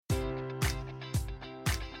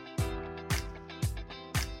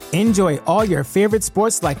Enjoy all your favorite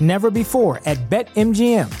sports like never before at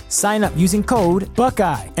BetMGM. Sign up using code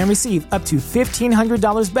Buckeye and receive up to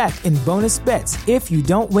 $1,500 back in bonus bets if you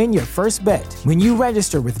don't win your first bet. When you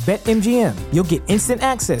register with BetMGM, you'll get instant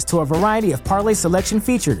access to a variety of parlay selection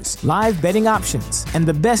features, live betting options, and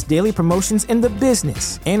the best daily promotions in the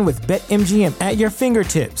business. And with BetMGM at your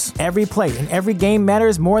fingertips, every play and every game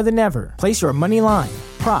matters more than ever. Place your money line,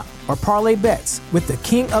 prop, or parlay bets with the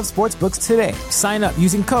king of sportsbooks today. Sign up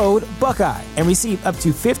using code Buckeye and receive up to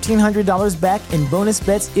 $1,500 back in bonus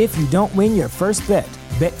bets if you don't win your first bet.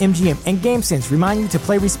 BetMGM and GameSense remind you to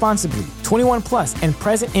play responsibly. 21 plus and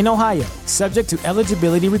present in Ohio, subject to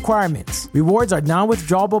eligibility requirements. Rewards are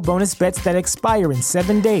non-withdrawable bonus bets that expire in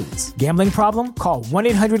 7 days. Gambling problem? Call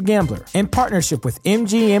 1-800-GAMBLER. In partnership with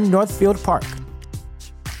MGM Northfield Park.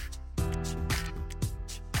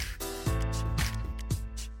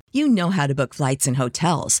 You know how to book flights and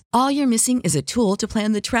hotels. All you're missing is a tool to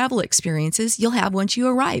plan the travel experiences you'll have once you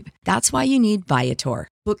arrive. That's why you need Viator.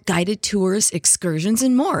 Book guided tours, excursions,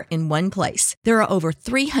 and more in one place. There are over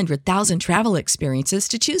 300,000 travel experiences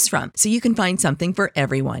to choose from, so you can find something for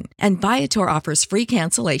everyone. And Viator offers free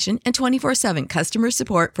cancellation and 24/7 customer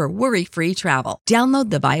support for worry-free travel.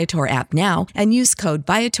 Download the Viator app now and use code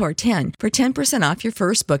Viator10 for 10% off your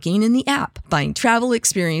first booking in the app. Find travel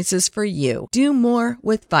experiences for you. Do more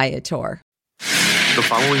with Viator. The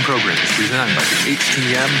following program is presented by the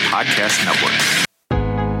HTM Podcast Network.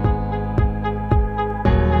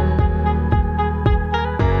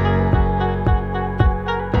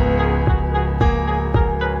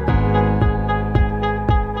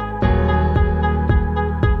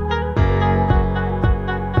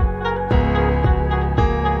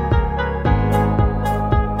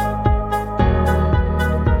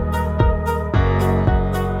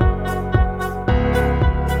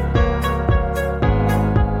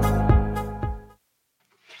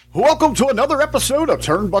 Welcome to another episode of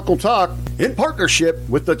Turnbuckle Talk in partnership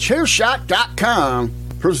with thechairshot.com,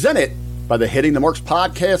 presented by the Hitting the Marks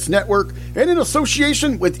Podcast Network and in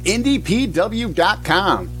association with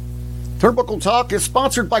IndiePW.com. Turnbuckle Talk is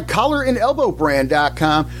sponsored by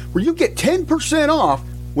collarandelbowbrand.com, where you get 10% off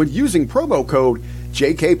when using promo code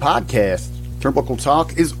JKPodcast. Turnbuckle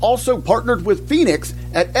Talk is also partnered with Phoenix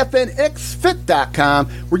at FNXFit.com,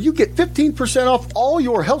 where you get 15% off all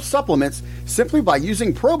your health supplements simply by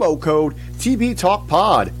using promo code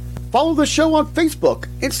TBTalkPod. Follow the show on Facebook,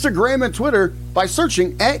 Instagram, and Twitter by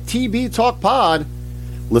searching at TBTalkPod.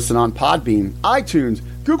 Listen on Podbean, iTunes,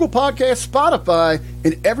 Google Podcasts, Spotify,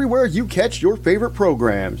 and everywhere you catch your favorite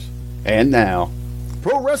programs. And now,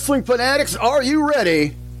 pro wrestling fanatics, are you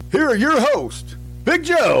ready? Here are your hosts, Big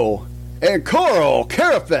Joe and Carl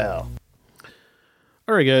Carafel.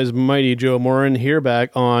 All right, guys, Mighty Joe Morin here,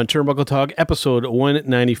 back on Turnbuckle Talk, episode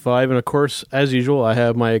 195. And, of course, as usual, I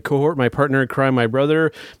have my cohort, my partner in crime, my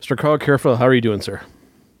brother, Mr. Carl Carafel. How are you doing, sir?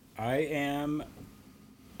 I am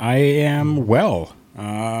well.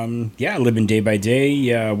 Living day by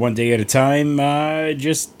day, one day at a time,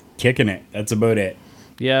 just kicking it. That's about it.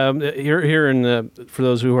 Yeah, here in for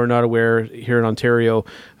those who are not aware, here in Ontario,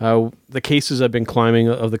 the cases have been climbing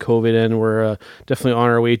of the COVID, and we're definitely on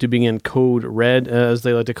our way to being in code red, as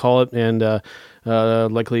they like to call it, and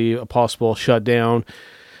likely a possible shutdown.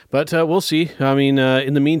 But we'll see. I mean,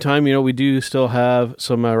 in the meantime, we do still have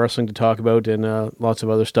some wrestling to talk about and lots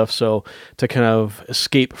of other stuff, so to kind of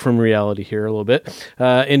escape from reality here a little bit.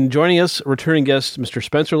 And joining us, returning guest, Mr.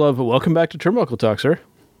 Spencer Love. Welcome back to Turnbuckle Talk, sir.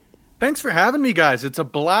 Thanks for having me, guys. It's a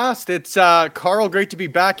blast. It's Carl, great to be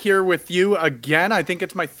back here with you again. I think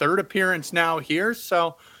it's my third appearance now here,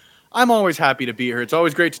 so I'm always happy to be here. It's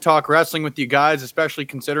always great to talk wrestling with you guys, especially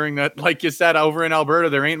considering that, like you said, over in Alberta,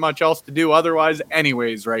 there ain't much else to do otherwise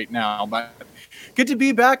anyways right now. But good to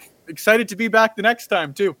be back. Excited to be back the next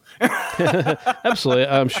time, too. Absolutely.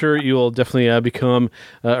 I'm sure you will definitely become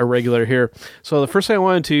a regular here. So the first thing I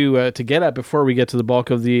wanted to get at before we get to the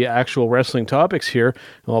bulk of the actual wrestling topics here,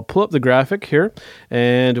 I'll pull up the graphic here,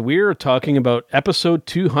 and we're talking about episode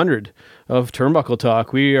 200 of Turnbuckle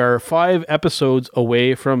Talk. We are 5 episodes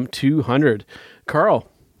away from 200. Carl,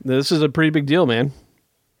 this is a pretty big deal, man.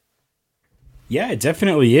 Yeah, it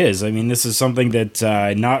definitely is. I mean, this is something that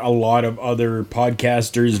not a lot of other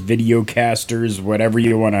podcasters, videocasters, whatever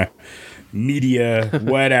you want to, media,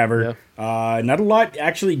 whatever. Yeah. Not a lot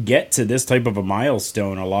actually get to this type of a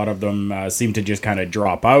milestone. A lot of them seem to just kind of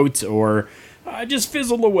drop out or just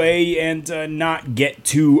fizzle away and not get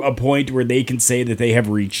to a point where they can say that they have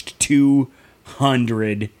reached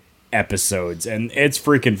 200 episodes. And it's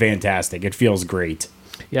freaking fantastic. It feels great.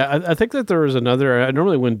 Yeah, I think that there was another. I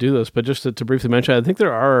normally wouldn't do this, but just to briefly mention, I think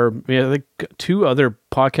there are. I think 2 other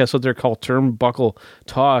podcasts out there called Turnbuckle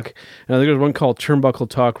Talk, and I think there's one called Turnbuckle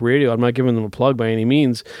Talk Radio. I'm not giving them a plug by any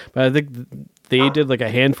means, but I think they did like a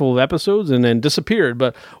handful of episodes and then disappeared.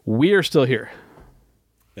 But we are still here.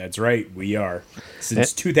 That's right, we are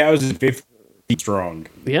since 2015. Strong.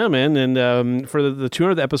 Yeah, man. And for the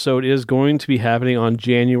 200th episode is going to be happening on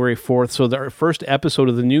January 4th. So our first episode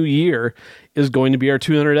of the new year is going to be our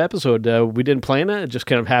 200th episode. We didn't plan it. It just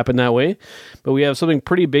kind of happened that way. But we have something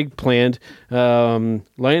pretty big planned.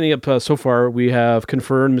 Lining up so far, we have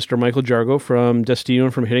confirmed Mr. Michael Jargo from Destino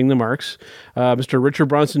and from Hitting the Marks. Mr. Richard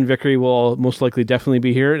Bronson Vickery will most likely definitely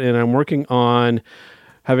be here. And I'm working on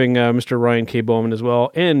having Mr. Ryan K. Bowman as well,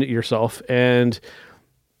 and yourself. And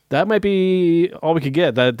that might be all we could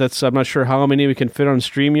get. That's I'm not sure how many we can fit on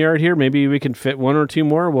StreamYard here. Maybe we can fit 1 or 2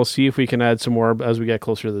 more. We'll see if we can add some more as we get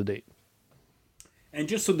closer to the date. And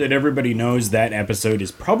just so that everybody knows, that episode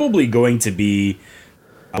is probably going to be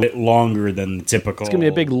a bit longer than the typical. It's going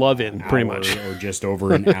to be a big love-in, pretty much. Or just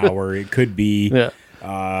over an hour. It could be,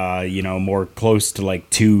 more close to like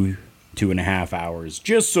 2.5 hours,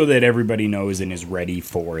 just so that everybody knows and is ready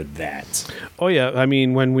for that. Oh, yeah. I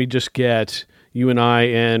mean, when we just get you and I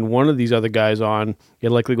and one of these other guys on, it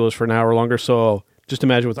likely goes for an hour longer. So just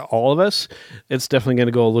imagine with all of us, it's definitely going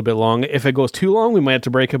to go a little bit long. If it goes too long, we might have to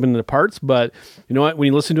break up into parts. But you know what? When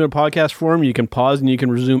you listen to a podcast form, you can pause and you can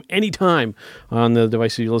resume anytime on the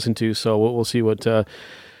device that you listen to. So we'll see what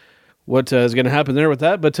is going to happen there with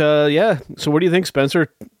that. But yeah, so what do you think,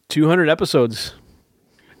 Spencer? 200 episodes.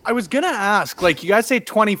 I was going to ask, like, you guys say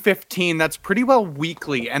 2015, that's pretty well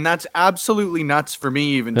weekly. And that's absolutely nuts for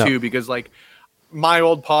me even too, because like, my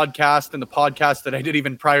old podcast and the podcast that I did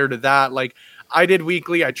even prior to that, like I did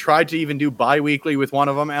weekly. I tried to even do bi-weekly with one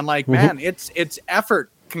of them. And like, man, it's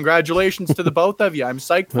effort. Congratulations to the both of you. I'm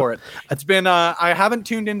psyched for it. It's been, I haven't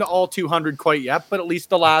tuned into all 200 quite yet, but at least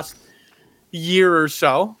the last year or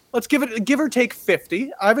so. Let's give or take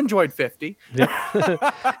 50. I've enjoyed 50.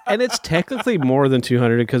 Yeah. And it's technically more than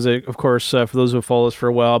 200 because, of course, for those who follow us for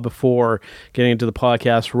a while before getting into the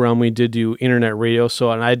podcast realm, we did do internet radio.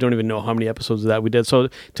 So, and I don't even know how many episodes of that we did. So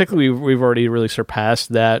technically, we've already really surpassed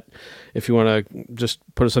that. If you want to just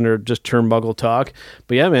put us under just Turnbuckle Talk,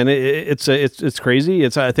 but yeah, man, it's crazy.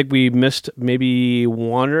 I think we missed maybe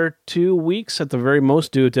 1 or 2 weeks at the very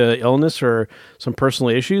most due to illness or some personal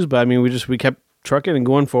issues. But I mean, we kept trucking and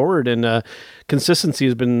going forward, and consistency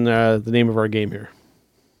has been the name of our game here.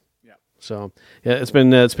 Yeah. So yeah, it's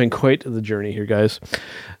been quite the journey here, guys.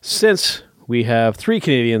 Since we have 3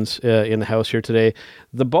 Canadians in the house here today,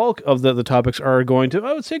 the bulk of the topics are going to,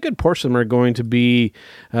 I would say a good portion of them are going to be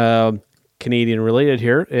Canadian related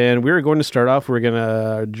here. And we're going to start off, we're going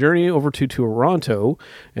to journey over to Toronto,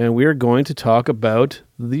 and we're going to talk about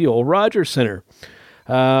the old Rogers Centre.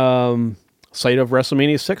 Site of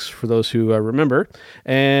WrestleMania 6, for those who remember.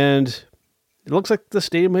 And it looks like the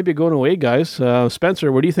stadium might be going away, guys.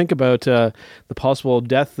 Spencer, what do you think about the possible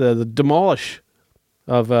death, the demolish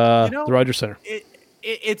of the Rogers Centre?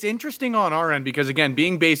 It's interesting on our end because, again,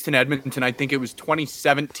 being based in Edmonton, I think it was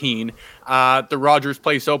 2017, the Rogers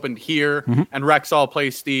Place opened here, and Rexall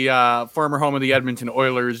Place, the former home of the Edmonton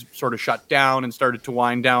Oilers, sort of shut down and started to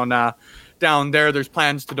wind down down there. There's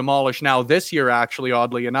plans to demolish now this year, actually,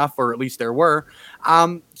 oddly enough, or at least there were.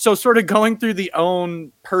 So sort of going through the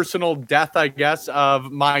own personal death, I guess,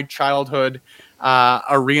 of my childhood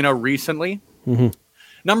arena recently.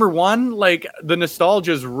 Number one, like, the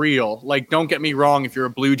nostalgia is real. Like, don't get me wrong. If you're a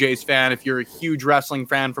Blue Jays fan, if you're a huge wrestling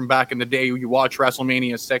fan from back in the day, you watch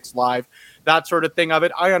WrestleMania 6 live, that sort of thing of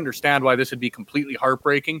it, I understand why this would be completely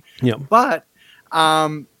heartbreaking. Yeah. But,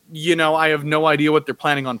 you know, I have no idea what they're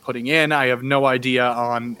planning on putting in. I have no idea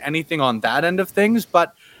on anything on that end of things.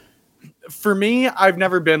 But for me, I've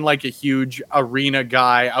never been like a huge arena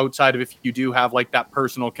guy outside of if you do have like that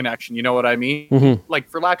personal connection. You know what I mean? Like,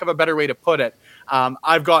 for lack of a better way to put it,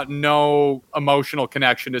 I've got no emotional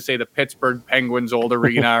connection to, say, the Pittsburgh Penguins old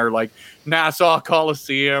arena or like Nassau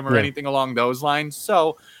Coliseum or anything along those lines.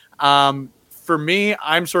 So for me,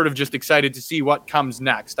 I'm sort of just excited to see what comes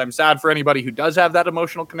next. I'm sad for anybody who does have that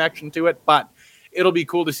emotional connection to it, but it'll be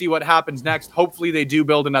cool to see what happens next. Hopefully they do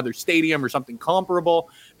build another stadium or something comparable,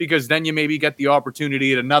 because then you maybe get the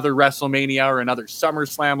opportunity at another WrestleMania or another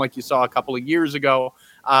SummerSlam like you saw a couple of years ago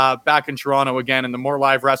back in Toronto again. And the more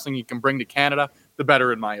live wrestling you can bring to Canada, the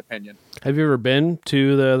better, in my opinion. Have you ever been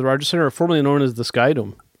to the Rogers Centre, formerly known as the Sky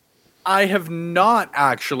Dome? I have not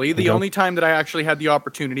actually. The only time that I actually had the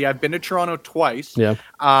opportunity, I've been to Toronto twice. Yeah.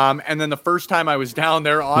 And then the first time I was down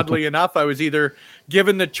there, oddly enough, I was either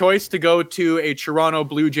given the choice to go to a Toronto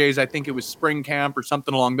Blue Jays, I think it was spring camp or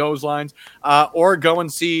something along those lines, or go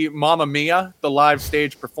and see Mamma Mia, the live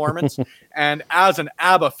stage performance. And as an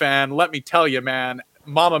ABBA fan, let me tell you, man,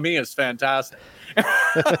 Mamma Mia is fantastic.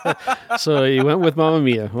 So you went with Mamma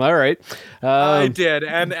Mia. All right. I did,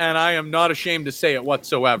 and I am not ashamed to say it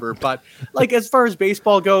whatsoever. But like as far as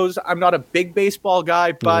baseball goes, I'm not a big baseball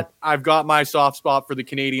guy, but I've got my soft spot for the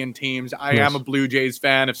Canadian teams. I am a Blue Jays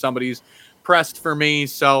fan if somebody's pressed for me.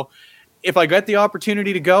 So if I get the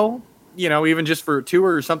opportunity to go, even just for a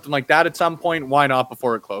tour or something like that at some point, why not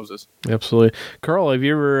before it closes? Absolutely. Carl, have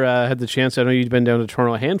you ever had the chance, I know you've been down to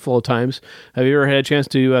Toronto a handful of times, have you ever had a chance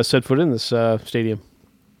to set foot in this stadium?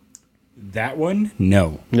 That one?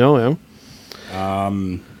 No. No,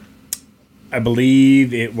 I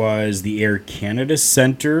believe it was the Air Canada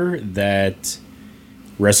Centre that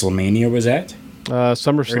WrestleMania was at.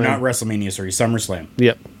 SummerSlam. Or not WrestleMania, sorry, SummerSlam.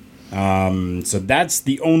 Yep. So that's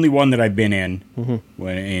the only one that I've been in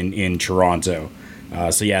when in Toronto.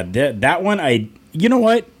 So yeah, that one you know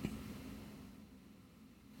what?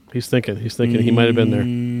 He's thinking he might have been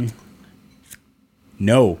there.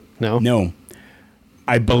 No. No?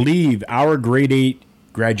 I believe our grade 8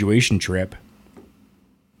 graduation trip,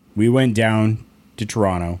 we went down to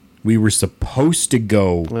Toronto. We were supposed to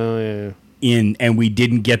go in, and we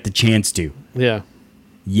didn't get the chance to. Yeah.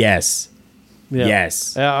 Yes. Yeah.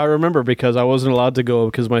 Yes. I remember because I wasn't allowed to go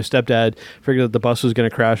because my stepdad figured that the bus was going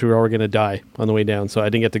to crash. We were all going to die on the way down, so I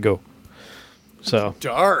didn't get to go. So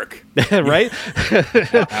dark, right?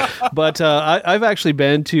 But I've actually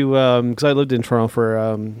been to because I lived in Toronto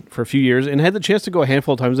for a few years and had the chance to go a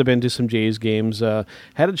handful of times. I've been to some Jays games. Had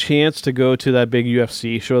a chance to go to that big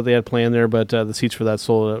UFC show they had planned there, but the seats for that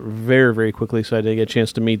sold out very, very quickly, so I didn't get a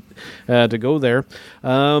chance to go there.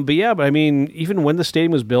 But I mean, even when the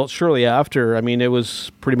stadium was built, shortly after, I mean, it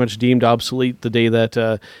was pretty much deemed obsolete the day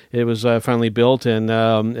that it was finally built, and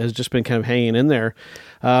has just been kind of hanging in there.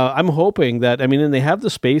 I'm hoping that, and they have the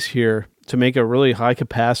space here to make a really high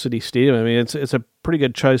capacity stadium. I mean, it's a pretty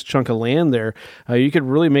good size chunk of land there. You could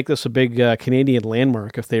really make this a big Canadian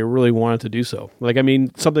landmark if they really wanted to do so.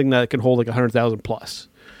 Something that can hold like 100,000 plus.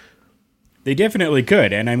 They definitely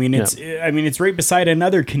could, and it's right beside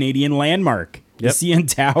another Canadian landmark, the CN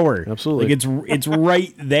Tower. Absolutely, like it's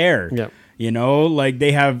right there. Yep.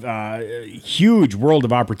 They have huge world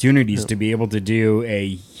of opportunities to be able to do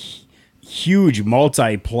a huge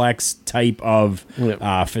multiplex type of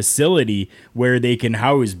facility where they can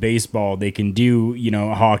house baseball, they can do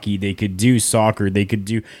hockey, they could do soccer, they could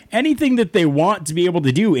do anything that they want to be able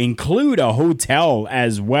to do, include a hotel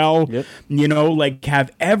as well. Yep.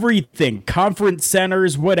 Have everything, conference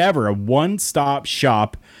centers, whatever, a one-stop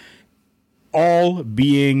shop, all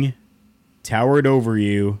being towered over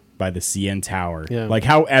you by the CN Tower. Yeah. Like,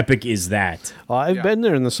 how epic is that? Well, I've been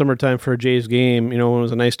there in the summertime for a Jays game, when it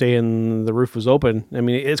was a nice day and the roof was open. I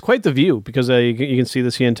mean, it's quite the view because you can see the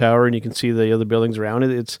CN Tower and you can see the other buildings around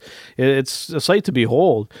it. It's a sight to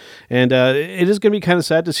behold. And it is going to be kind of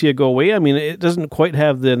sad to see it go away. I mean, it doesn't quite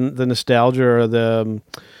have the nostalgia or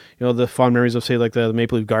the fond memories of, say, like the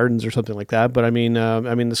Maple Leaf Gardens or something like that. But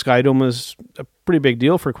the Sky Dome is a pretty big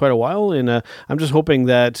deal for quite a while, and I'm just hoping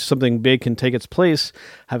that something big can take its place.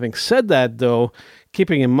 Having said that, though,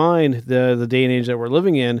 keeping in mind the day and age that we're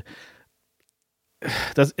living in,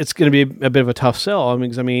 it's going to be a bit of a tough sell.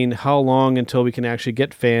 How long until we can actually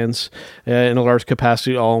get fans in a large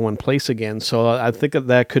capacity all in one place again? So I think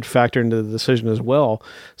that could factor into the decision as well.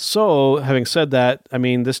 So having said that,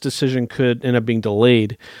 this decision could end up being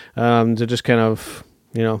delayed to just kind of,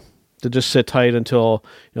 to just sit tight until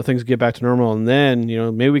things get back to normal, and then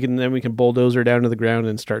maybe we can bulldozer down to the ground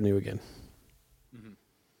and start new again. Mm-hmm.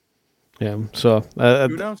 Yeah. So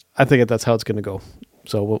I think that's how it's going to go.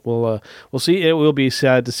 So we'll see. It will be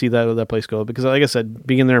sad to see that place go because, like I said,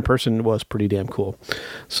 being there in person was pretty damn cool.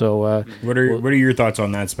 So what are your thoughts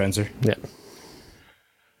on that, Spencer? Yeah,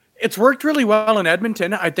 it's worked really well in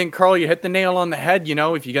Edmonton. I think, Carl, you hit the nail on the head.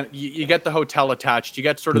 If you get the hotel attached, you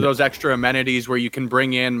get sort of those extra amenities where you can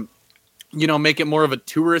bring in, make it more of a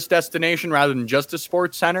tourist destination rather than just a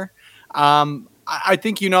sports center. I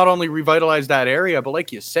think you not only revitalize that area, but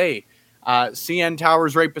like you say, CN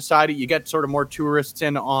Tower's right beside it. You get sort of more tourists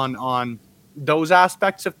in on those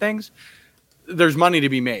aspects of things. There's money to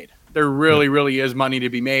be made. There really, really is money to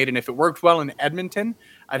be made. And if it worked well in Edmonton,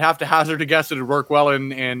 I'd have to hazard a guess it'd work well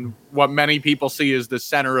in what many people see as the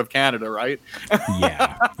center of Canada, right?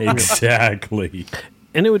 Yeah, exactly.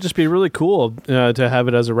 And it would just be really cool to have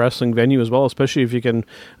it as a wrestling venue as well, especially if you can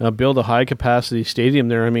build a high-capacity stadium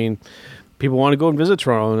there. I mean, people want to go and visit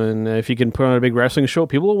Toronto, and if you can put on a big wrestling show,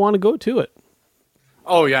 people will want to go to it.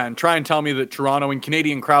 Oh, yeah, and try and tell me that Toronto and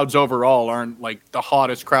Canadian crowds overall aren't, like, the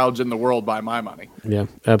hottest crowds in the world by my money. Yeah,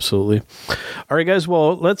 absolutely. All right, guys,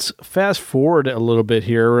 well, let's fast forward a little bit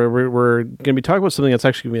here. We're going to be talking about something that's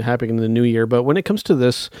actually going to be happening in the new year, but when it comes to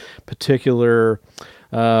this particular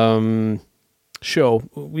show,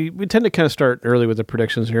 we tend to kind of start early with the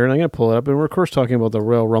predictions here, and I'm going to pull it up, and we're, of course, talking about the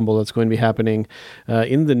Royal Rumble that's going to be happening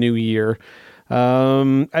in the new year.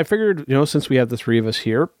 I figured, since we have the three of us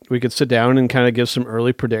here, we could sit down and kind of give some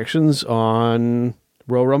early predictions on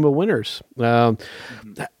Royal Rumble winners. Right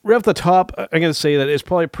off the top, I'm going to say that it's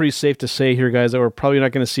probably pretty safe to say here, guys, that we're probably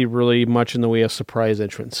not going to see really much in the way of surprise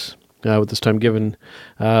entrance with this time, given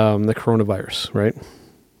the coronavirus, right?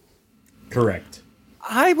 Correct.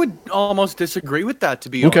 I would almost disagree with that, to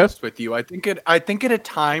be honest with you. I think at a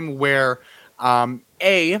time where, I'm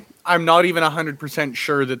not even 100%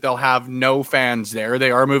 sure that they'll have no fans there.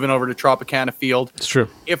 They are moving over to Tropicana Field. It's true.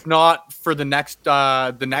 If not for the next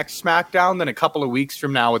SmackDown, then a couple of weeks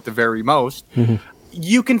from now at the very most. Mm-hmm.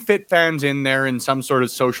 You can fit fans in there in some sort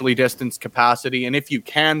of socially distanced capacity. And if you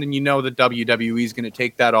can, then you know that WWE is going to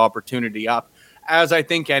take that opportunity up. As I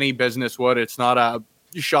think any business would. It's not a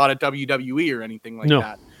shot at WWE or anything like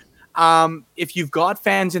that. If you've got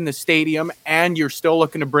fans in the stadium and you're still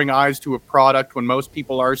looking to bring eyes to a product when most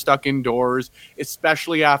people are stuck indoors,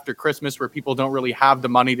 especially after Christmas where people don't really have the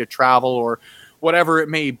money to travel or whatever it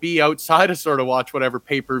may be outside of sort of watch whatever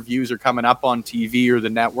pay-per-views are coming up on TV or the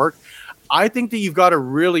network, I think that you've got a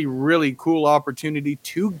really, really cool opportunity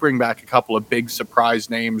to bring back a couple of big surprise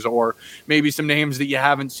names or maybe some names that you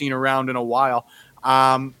haven't seen around in a while.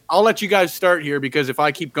 I'll let you guys start here because if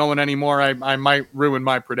I keep going anymore, I might ruin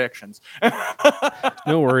my predictions.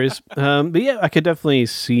 No worries. But yeah, I could definitely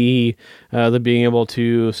see them being able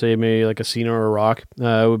to say maybe like a Cena or a Rock.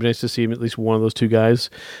 It would be nice to see at least one of those two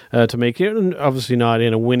guys to make it, and obviously not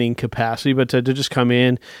in a winning capacity, but to just come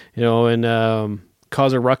in, and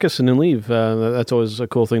cause a ruckus and then leave. That's always a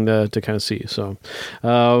cool thing to kind of see. So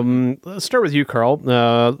let's start with you, Carl.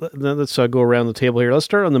 Let's go around the table here. Let's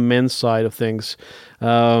start on the men's side of things.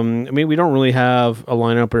 I mean, we don't really have a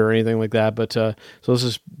lineup or anything like that, but so this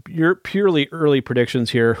is your purely early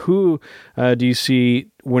predictions here. Who do you see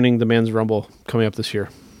winning the men's Rumble coming up this year?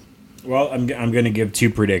 Well, I'm going to give two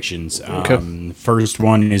predictions. Okay. First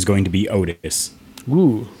one is going to be Otis.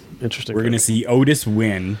 Ooh, interesting. We're going to see Otis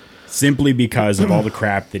win simply because of all the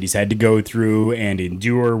crap that he's had to go through and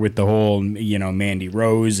endure with the whole, Mandy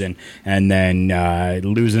Rose and then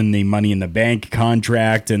losing the Money in the Bank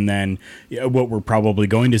contract. And then what we're probably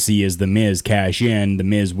going to see is The Miz cash in, The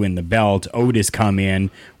Miz win the belt, Otis come in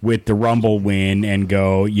with the Rumble win and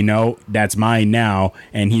go, that's mine now.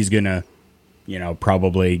 And he's going to,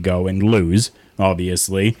 probably go and lose,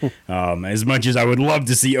 obviously. As much as I would love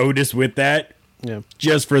to see Otis with that,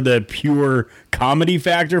 just for the pure comedy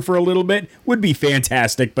factor for a little bit would be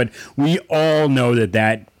fantastic, but we all know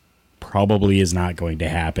that probably is not going to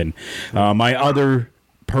happen. My other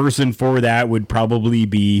person for that would probably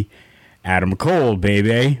be Adam Cole,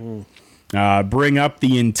 baby. Bring up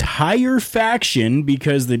the entire faction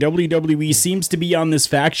because the WWE seems to be on this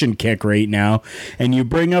faction kick right now, and you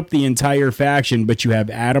bring up the entire faction, but you have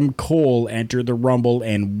Adam Cole enter the Rumble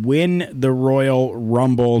and win the Royal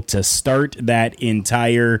Rumble to start that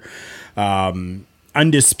entire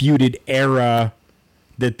undisputed era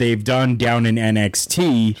that they've done down in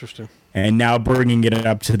NXT. Interesting. And now bringing it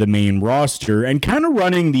up to the main roster and kind of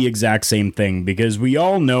running the exact same thing because we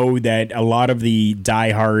all know that a lot of the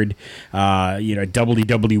diehard,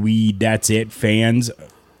 WWE That's It fans,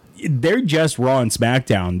 they're just Raw and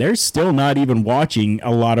SmackDown. They're still not even watching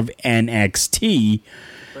a lot of NXT.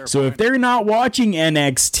 So if they're not watching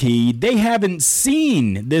NXT, they haven't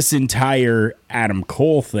seen this entire Adam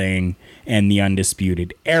Cole thing and the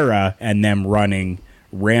Undisputed Era and them running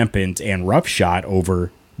rampant and roughshod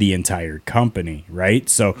over the entire company, right?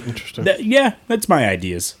 So, interesting. That's my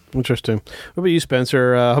ideas. Interesting. What about you,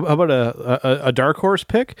 Spencer? How about a dark horse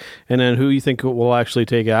pick, and then who you think will actually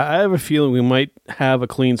take it? I have a feeling we might have a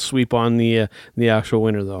clean sweep on the actual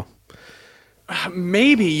winner, though.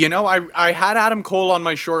 Maybe, I had Adam Cole on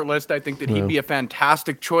my short list. I think that he'd be a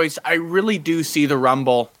fantastic choice. I really do see the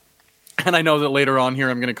Rumble. And I know that later on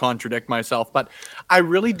here I'm going to contradict myself, but I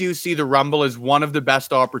really do see the Rumble as one of the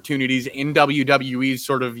best opportunities in WWE's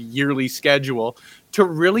sort of yearly schedule to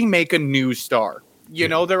really make a new star.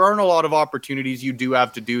 There aren't a lot of opportunities you do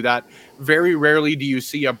have to do that. Very rarely do you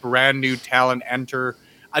see a brand new talent enter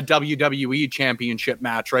a WWE championship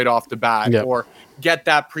match right off the bat, or get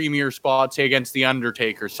that premier spot, say against The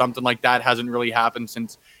Undertaker. Something like that hasn't really happened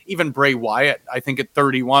since even Bray Wyatt, I think at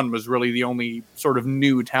 31 was really the only sort of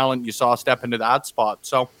new talent you saw step into that spot.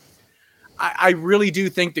 So I really do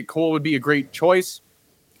think that Cole would be a great choice.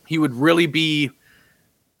 He would really be,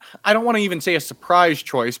 I don't want to even say a surprise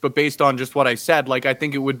choice, but based on just what I said, like, I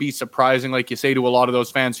think it would be surprising, like you say, to a lot of those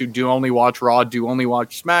fans who do only watch Raw, do only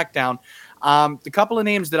watch SmackDown. The couple of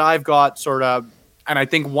names that I've got sort of, and I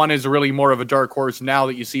think one is really more of a dark horse now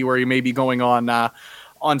that you see where he may be going on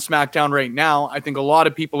SmackDown right now. I think a lot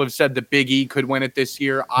of people have said that Big E could win it this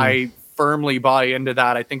year. I firmly buy into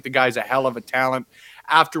that. I think the guy's a hell of a talent.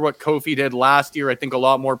 After what Kofi did last year, I think a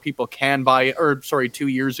lot more people can buy it, 2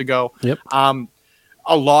 years ago. Yep.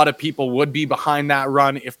 A lot of people would be behind that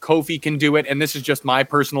run if Kofi can do it. And this is just my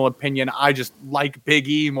personal opinion. I just like Big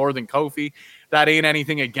E more than Kofi. That ain't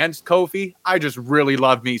anything against Kofi. I just really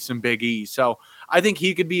love me some Big E. So I think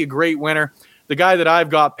he could be a great winner. The guy that I've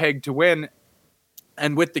got pegged to win,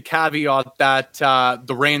 and with the caveat that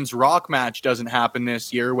the Reigns Rock match doesn't happen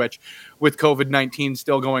this year, which with COVID-19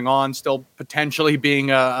 still going on, still potentially being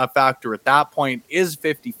a factor at that point, is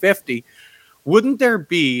 50-50. Would there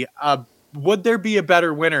be a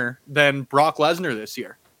better winner than Brock Lesnar this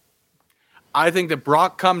year? I think that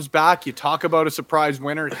Brock comes back. You talk about a surprise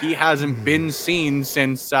winner. He hasn't been seen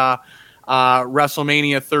since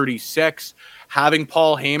WrestleMania 36. Having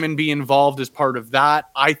Paul Heyman be involved as part of that,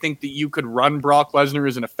 I think that you could run Brock Lesnar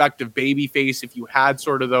as an effective babyface if you had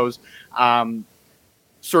sort of those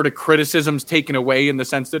sort of criticisms taken away in the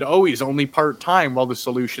sense that, oh, he's only part-time. Well, the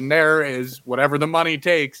solution there is whatever the money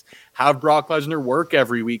takes. Have Brock Lesnar work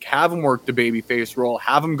every week. Have him work the babyface role.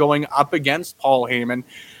 Have him going up against Paul Heyman.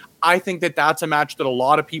 I think that that's a match that a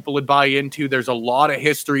lot of people would buy into. There's a lot of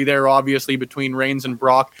history there, obviously, between Reigns and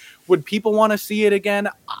Brock. Would people want to see it again?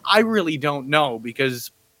 I really don't know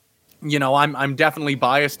because, you know, I'm definitely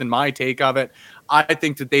biased in my take of it. I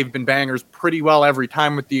think that they've been bangers pretty well every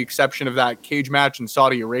time with the exception of that cage match in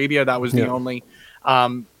Saudi Arabia. That was the only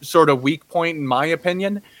sort of weak point in my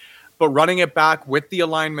opinion. But running it back with the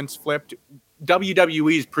alignments flipped,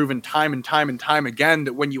 WWE's proven time and time again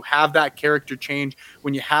that when you have that character change,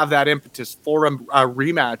 when you have that impetus for a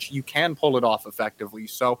rematch, you can pull it off effectively.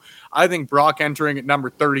 So I think Brock entering at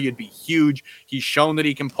number 30 would be huge. He's shown that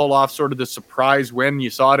he can pull off sort of the surprise win.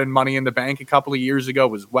 You saw it in Money in the Bank a couple of years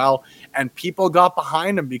ago as well. And people got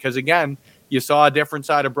behind him because, again, you saw a different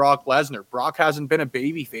side of Brock Lesnar. Brock hasn't been a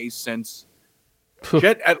babyface since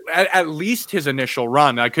at least his initial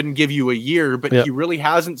run. I couldn't give you a year, but he really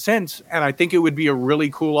hasn't since. And I think it would be a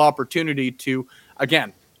really cool opportunity to,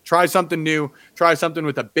 again, try something new, try something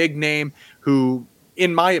with a big name who,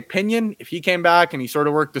 in my opinion, if he came back and he sort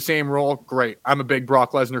of worked the same role, great. I'm a big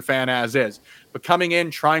Brock Lesnar fan as is. But coming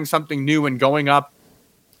in, trying something new and going up,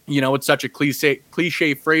 you know, it's such a cliche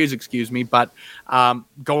phrase, but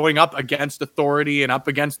going up against authority and up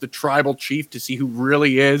against the tribal chief to see who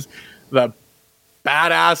really is the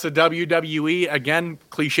badass of WWE, again,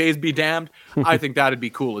 cliches be damned. I think that'd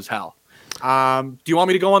be cool as hell. Do you want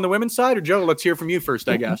me to go on the women's side, or Joe? Let's hear from you first,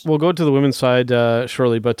 I guess. We'll go to the women's side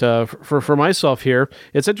shortly, but for myself here,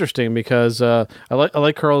 it's interesting because I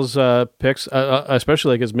like Carl's picks,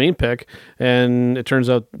 especially like his main pick, and it turns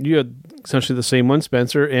out you had essentially the same one,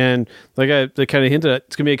 Spencer, and like I kind of hinted at,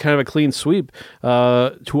 it's going to be a kind of a clean sweep.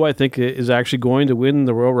 Who I think is actually going to win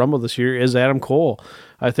the Royal Rumble this year is Adam Cole.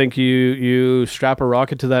 I think you strap a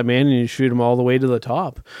rocket to that man and you shoot him all the way to the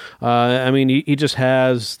top. I mean, he just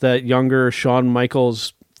has that younger Shawn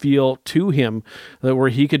Michaels feel to him, where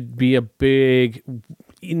he could be a big,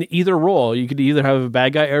 in either role. You could either have a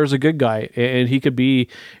bad guy or as a good guy, and he could be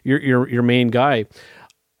your main guy.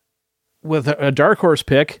 With a dark horse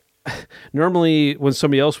pick, normally when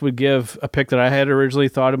somebody else would give a pick that I had originally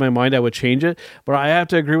thought in my mind, I would change it. But I have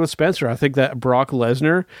to agree with Spencer. I think that Brock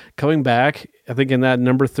Lesnar coming back, I think in that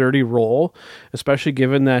number 30 role, especially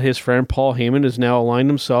given that his friend Paul Heyman has now aligned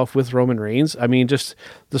himself with Roman Reigns. I mean, just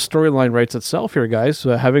the storyline writes itself here, guys.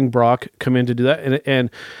 So having Brock come in to do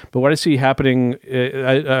that, but what I see happening,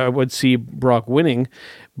 I would see Brock winning,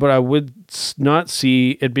 but I would not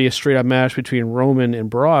see it be a straight up match between Roman and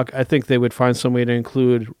Brock. I think they would find some way to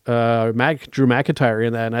include Drew McIntyre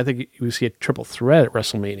in that, and I think you would see a triple threat at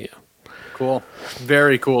WrestleMania. Cool.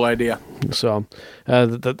 Very cool idea. So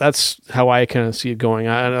that's how I kind of see it going.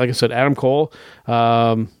 Like I said, Adam Cole,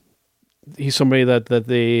 he's somebody that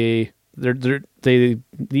they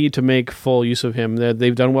need to make full use of him.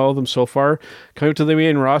 They've done well with him so far. Coming to the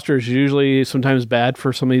main roster is usually sometimes bad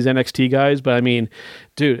for some of these NXT guys, but I mean,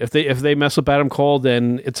 dude, if they mess up Adam Cole,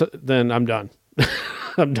 then I'm done.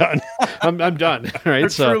 I'm done. I'm done. Right.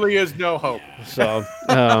 There truly is no hope. So,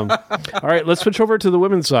 all right, let's switch over to the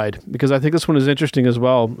women's side because I think this one is interesting as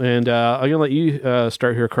well. And I'm going to let you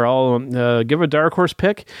start here, Carl. Give a dark horse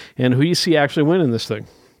pick and who you see actually winning this thing.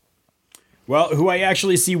 Well, who I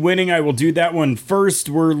actually see winning, I will do that one first.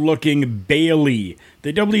 We're looking Bayley.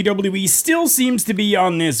 The WWE still seems to be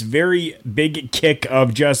on this very big kick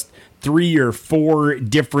of just 3 or 4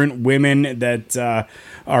 different women that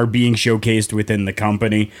are being showcased within the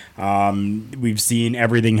company. We've seen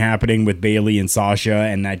everything happening with Bayley and Sasha,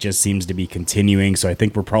 and that just seems to be continuing. So I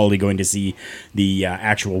think we're probably going to see the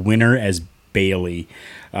actual winner as Bayley.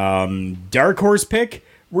 Dark horse pick,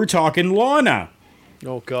 we're talking Lana.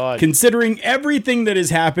 Oh, God. Considering everything that has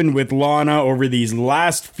happened with Lana over these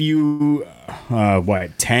last few,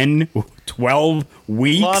 10, 12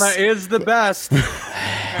 weeks. Lana is the best.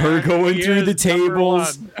 Her going through the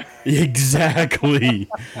tables. Exactly.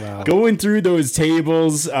 Wow. Going through those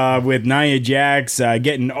tables with Nia Jax,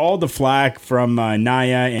 getting all the flack from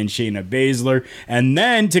Nia and Shayna Baszler. And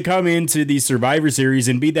then to come into the Survivor Series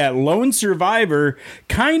and be that lone survivor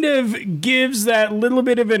kind of gives that little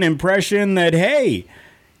bit of an impression that, hey,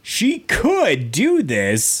 she could do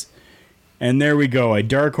this. And there we go. A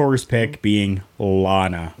dark horse pick being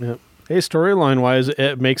Lana. Yep. Hey, storyline-wise,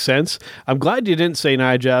 it makes sense. I'm glad you didn't say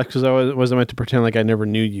Nia Jax because I wasn't meant to pretend like I never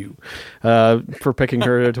knew you for picking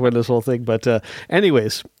her to win this whole thing. But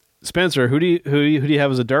anyways, Spencer, who do you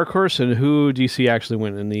have as a dark horse, and who do you see actually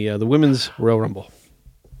win in the Women's Royal Rumble?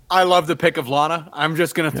 I love the pick of Lana. I'm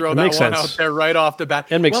just going to throw that one out there right off the bat.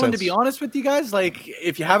 It makes sense. And to be honest with you guys, like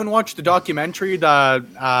if you haven't watched the documentary, the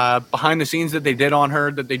behind the scenes that they did on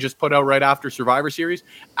her that they just put out right after Survivor Series,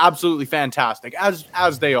 absolutely fantastic.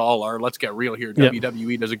 As they all are. Let's get real here. Yep.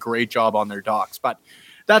 WWE does a great job on their docs, but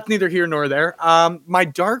that's neither here nor there. My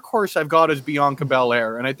dark horse I've got is Bianca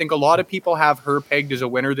Belair, and I think a lot of people have her pegged as a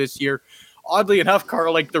winner this year. Oddly enough,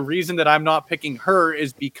 Carl, like the reason that I'm not picking her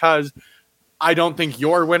is because I don't think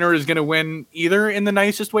your winner is going to win either in the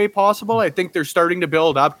nicest way possible. I think they're starting to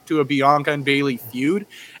build up to a Bianca and Bayley feud.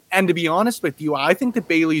 And to be honest with you, I think that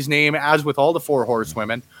Bayley's name, as with all the 4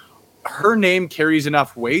 horsewomen, her name carries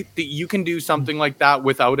enough weight that you can do something like that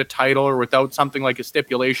without a title or without something like a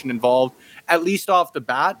stipulation involved, at least off the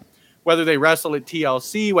bat. Whether they wrestle at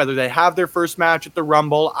TLC, whether they have their first match at the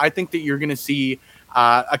Rumble, I think that you're going to see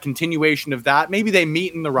a continuation of that. Maybe they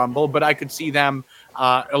meet in the Rumble, but I could see them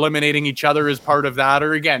eliminating each other as part of that.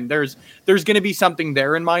 Or again, there's going to be something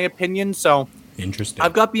there in my opinion. So interesting.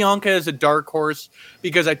 I've got Bianca as a dark horse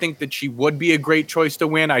because I think that she would be a great choice to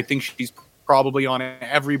win. I think she's probably on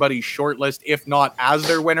everybody's short list, if not as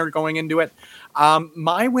their winner going into it.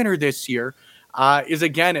 My winner this year is,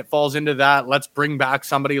 again, it falls into that. Let's bring back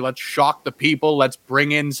somebody. Let's shock the people. Let's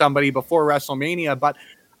bring in somebody before WrestleMania. But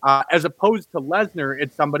as opposed to Lesnar,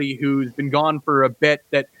 it's somebody who's been gone for a bit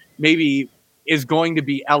that maybe is going to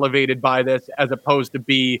be elevated by this as opposed to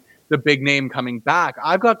be the big name coming back.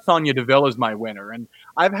 I've got Sonya Deville as my winner, and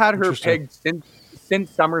I've had her pegged since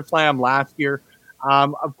SummerSlam last year.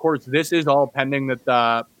 Of course, this is all pending that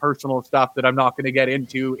the personal stuff that I'm not going to get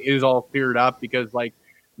into is all cleared up because, like,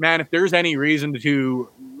 man, if there's any reason to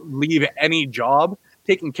leave any job,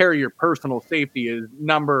 taking care of your personal safety is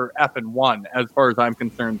number one as far as I'm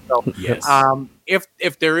concerned. So yes.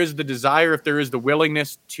 If there is the desire, if there is the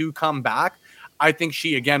willingness to come back, I think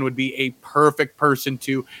she, again, would be a perfect person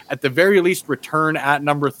to, at the very least, return at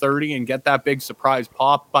number 30 and get that big surprise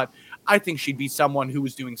pop. But I think she'd be someone who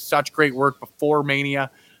was doing such great work before Mania,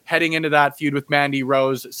 heading into that feud with Mandy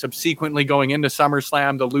Rose, subsequently going into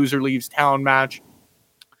SummerSlam, the loser leaves town match.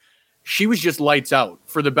 She was just lights out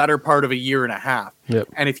for the better part of a year and a half. Yep.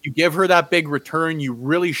 And if you give her that big return, you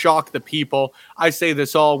really shock the people. I say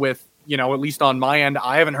this all with, at least on my end,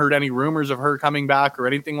 I haven't heard any rumors of her coming back or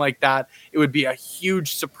anything like that. It would be a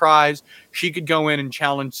huge surprise. She could go in and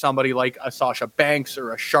challenge somebody like a Sasha Banks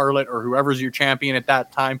or a Charlotte or whoever's your champion at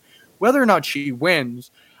that time. Whether or not she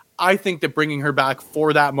wins, I think that bringing her back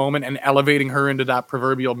for that moment and elevating her into that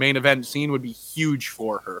proverbial main event scene would be huge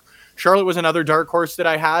for her. Charlotte was another dark horse that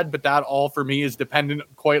I had, but that all for me is dependent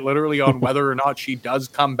quite literally on whether or not she does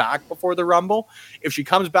come back before the Rumble. If she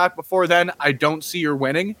comes back before then, I don't see her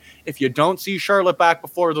winning. If you don't see Charlotte back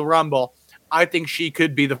before the Rumble, I think she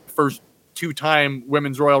could be the first 2-time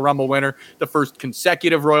Women's Royal Rumble winner, the first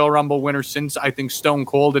consecutive Royal Rumble winner since, I think, Stone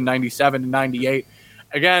Cold in 97 and 98.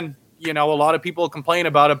 Again, a lot of people complain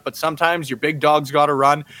about it, but sometimes your big dog's got to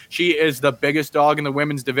run. She is the biggest dog in the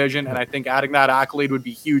women's division, and I think adding that accolade would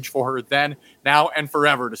be huge for her then, now, and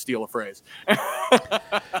forever, to steal a phrase.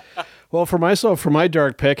 Well, for myself, for my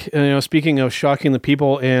dark pick, speaking of shocking the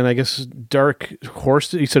people, and I guess dark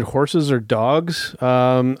horse, you said horses or dogs.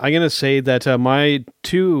 I'm going to say that my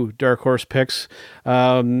two dark horse picks,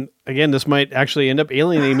 again, this might actually end up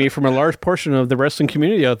alienating me from a large portion of the wrestling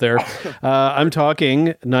community out there. I'm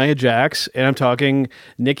talking Nia Jax, and I'm talking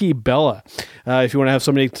Nikki Bella. If you want to have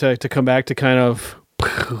somebody to come back to kind of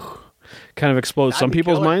explode some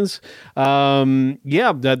people's minds.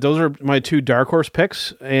 Those are my two dark horse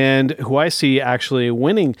picks, and who I see actually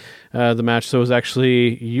winning the match. So it was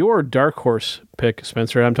actually your dark horse pick,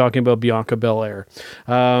 Spencer. I'm talking about Bianca Belair.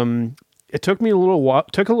 It took me a little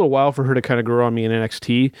while for her to kind of grow on me in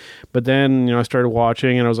NXT, but then I started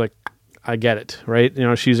watching and I was like, I get it, right?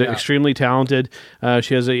 She's extremely talented.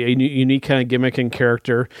 She has a unique kind of gimmick and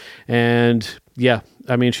character, and she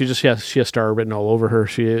has star written all over her.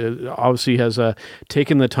 She obviously has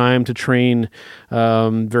taken the time to train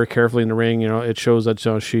very carefully in the ring. It shows that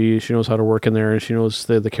she knows how to work in there, and she knows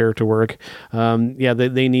the character work.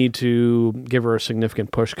 They need to give her a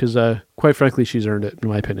significant push because, quite frankly, she's earned it, in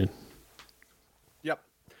my opinion.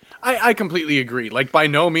 I completely agree. Like, by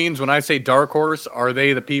no means, when I say dark horse, are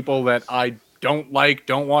they the people that I don't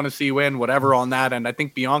want to see win, whatever on that. And I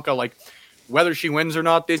think Bianca, like, whether she wins or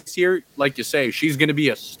not this year, like you say, she's going to be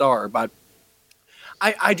a star. But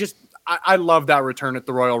I love that return at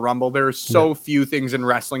the Royal Rumble. There are so few things in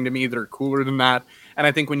wrestling to me that are cooler than that. And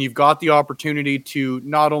I think when you've got the opportunity to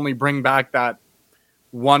not only bring back that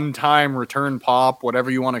one-time return pop,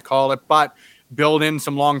 whatever you want to call it, but build in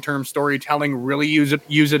some long-term storytelling, really use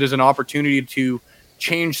it as an opportunity to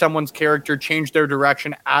change someone's character, change their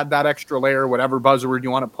direction, add that extra layer, whatever buzzword you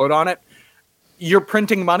want to put on it. You're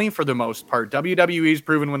printing money for the most part. WWE's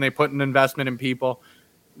proven when they put an investment in people,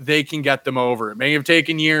 they can get them over. It may have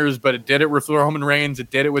taken years, but it did it with Roman Reigns. It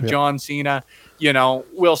did it with John Cena.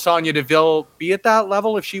 Will Sonya Deville be at that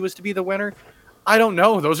level if she was to be the winner? I don't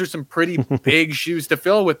know. Those are some pretty big shoes to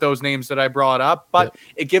fill with those names that I brought up, but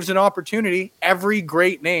it gives an opportunity. Every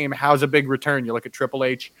great name has a big return. You look at Triple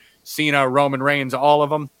H, Cena, Roman Reigns, all of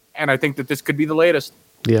them, and I think that this could be the latest.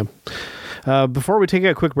 Yeah. Before we take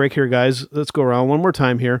a quick break here, guys, let's go around one more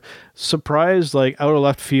time here. Surprise, like out of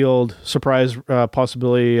left field, surprise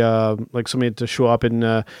possibility, like somebody to show up and do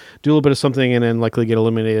a little bit of something and then likely get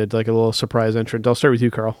eliminated, like a little surprise entrant. I'll start with you,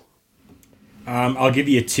 Carl. I'll give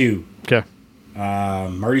you two. Okay.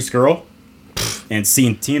 Marty Scurll and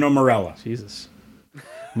Santino Marella. Jesus.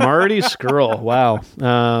 Marty Scurll. Wow.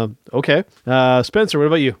 Okay. Spencer, what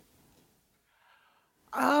about you?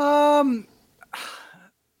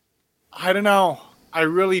 I don't know. I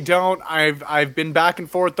really don't. I've been back and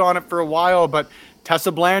forth on it for a while, but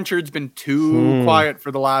Tessa Blanchard's been too quiet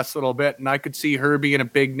for the last little bit, and I could see her being a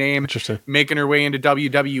big name, making her way into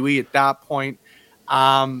WWE at that point.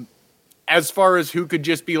 As far as who could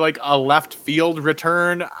just be like a left field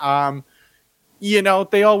return,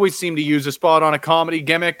 they always seem to use a spot on a comedy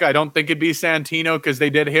gimmick. I don't think it'd be Santino because they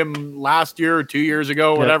did him last year or 2 years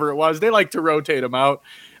ago, whatever it was. They like to rotate him out.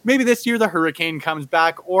 Maybe this year the Hurricane comes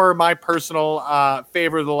back, or my personal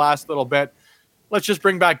favorite of the last little bit, let's just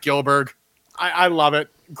bring back Gilbert. I love it.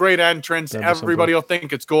 Great entrance. Everybody will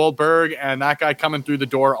think it's Goldberg, and that guy coming through the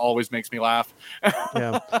door always makes me laugh.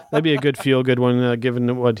 Yeah, that'd be a good feel-good one,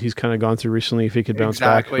 given what he's kind of gone through recently, if he could bounce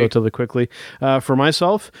back relatively quickly. For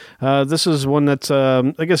myself, this is one that's,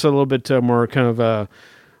 I guess, a little bit more kind of a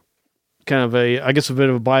bit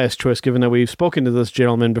of a biased choice, given that we've spoken to this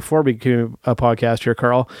gentleman before we became a podcast here,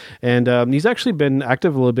 Carl, and he's actually been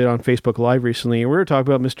active a little bit on Facebook Live recently. We were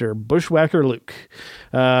talking about Mr. Bushwhacker Luke.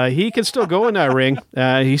 He can still go in that ring.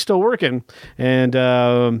 He's still working, and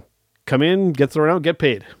come in, get thrown out, get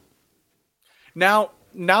paid. Now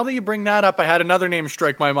that you bring that up, I had another name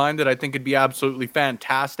strike my mind that I think would be absolutely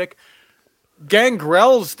fantastic.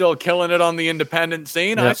 Gangrel's still killing it on the independent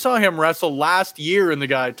scene. Yep. I saw him wrestle last year and the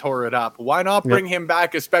guy tore it up. Why not bring him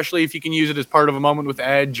back, especially if you can use it as part of a moment with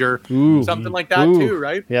Edge or something like that too,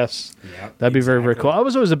 right? Yes. Yep, that'd be very, very cool. I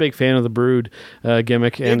was always a big fan of the Brood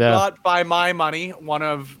gimmick. It got, by my money, one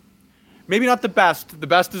of, maybe not the best. The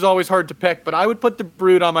best is always hard to pick, but I would put the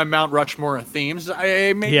Brood on my Mount Rushmore of themes.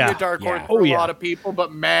 It may be a dark horse for a lot of people,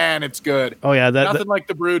 but man, it's good. Oh yeah, nothing like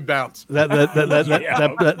the Brood bounce.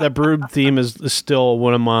 That Brood theme is still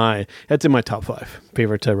one of that's in my top 5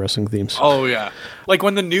 favorite wrestling themes. Oh yeah, like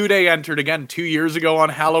when the New Day entered again 2 years ago on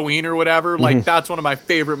Halloween or whatever. Like that's one of my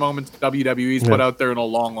favorite moments WWE's put out there in a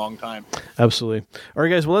long, long time. Absolutely. All right,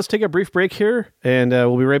 guys. Well, let's take a brief break here, and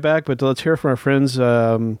we'll be right back. But let's hear from our friends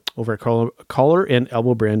over at Collar and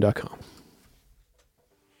ElbowBrand.com.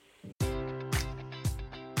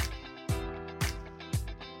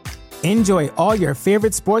 Enjoy all your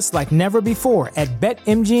favorite sports like never before at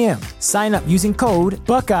BetMGM. Sign up using code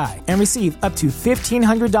Buckeye and receive up to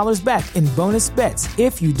 $1,500 back in bonus bets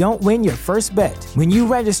if you don't win your first bet. When you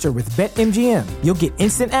register with BetMGM, you'll get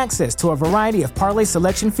instant access to a variety of parlay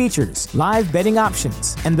selection features, live betting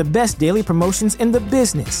options, and the best daily promotions in the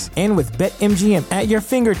business. And with BetMGM at your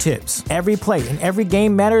fingertips, every play and every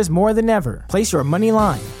game matters more than ever. Place your money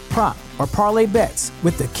line, prop, or parlay bets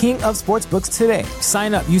with the king of sportsbooks today.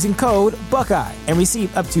 Sign up using code Buckeye and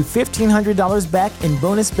receive up to $1,500 back in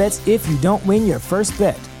bonus bets if you don't win your first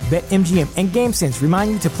bet. BetMGM and GameSense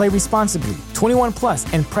remind you to play responsibly. 21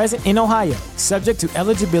 plus and present in Ohio, subject to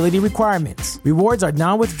eligibility requirements. Rewards are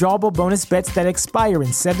non-withdrawable bonus bets that expire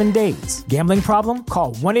in 7 days. Gambling problem?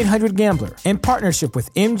 Call 1-800-GAMBLER. In partnership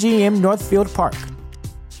with MGM Northfield Park.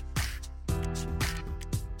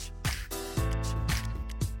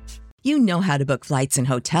 You know how to book flights and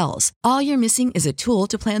hotels. All you're missing is a tool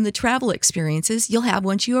to plan the travel experiences you'll have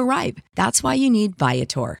once you arrive. That's why you need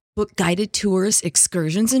Viator. Book guided tours,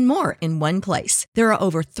 excursions, and more in one place. There are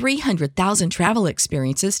over 300,000 travel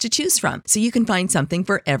experiences to choose from, so you can find something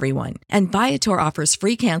for everyone. And Viator offers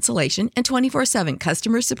free cancellation and 24/7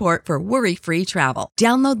 customer support for worry-free travel.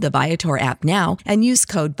 Download the Viator app now and use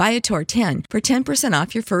code Viator10 for 10%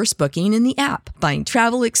 off your first booking in the app. Find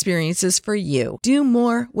travel experiences for you. Do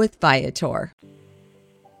more with Viator.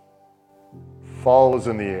 Fall is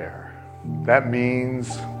in the air. That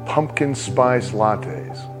means pumpkin spice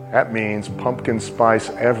lattes. That means pumpkin spice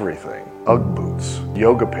everything. Ugg boots,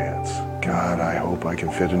 yoga pants. God, I hope I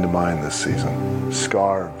can fit into mine this season.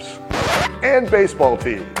 Scarves. And baseball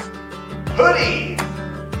tees. Hoodies!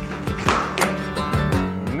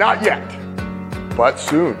 Not yet, but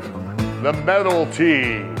soon. The metal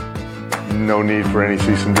tee. No need for any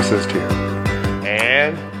cease and desist here.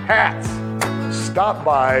 And hats. Stop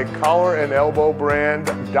by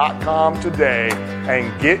collarandelbowbrand.com today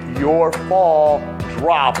and get your fall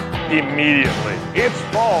drop immediately. It's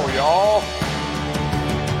fall, y'all.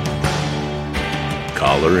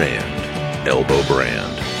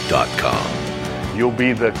 collarandelbowbrand.com. You'll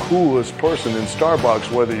be the coolest person in Starbucks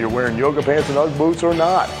whether you're wearing yoga pants and Ugg boots or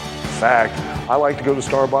not. In fact, I like to go to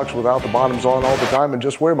Starbucks without the bottoms on all the time and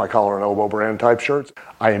just wear my collar and elbow brand type shirts.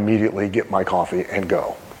 I immediately get my coffee and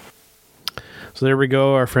go. So there we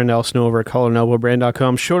go. Our friend Al Snow over at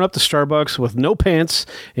collarandelbowbrand.com showing up to Starbucks with no pants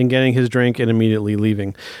and getting his drink and immediately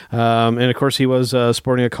leaving. And of course, he was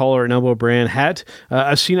sporting a Collar and Elbow Brand hat.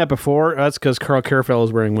 I've seen that before. That's because Carl Carafell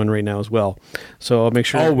is wearing one right now as well. So make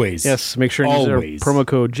sure. Always. Yes, make sure you use our promo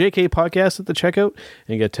code JK Podcast at the checkout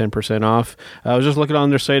and get 10% off. I was just looking on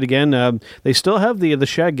their site again. They still have the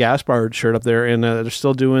Shad Gaspard shirt up there, and they're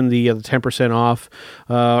still doing the 10% off.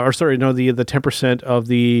 The 10% of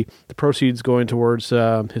the proceeds going towards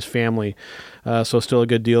his family. So still a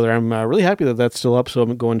good deal there. I'm really happy that that's still up, so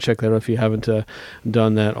I'm going to check that out if you haven't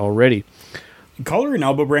done that already. Collar and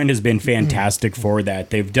Elbow Brand has been fantastic for that.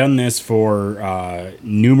 They've done this for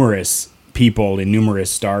numerous people and numerous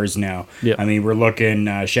stars now. Yep. I mean, we're looking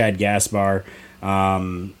Shad Gaspard,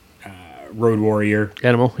 Road Warrior.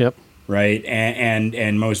 Animal, yep. Right,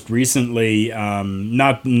 and most recently,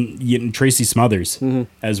 Tracy Smothers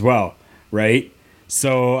as well, right?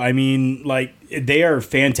 So, I mean, like, they are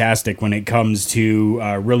fantastic when it comes to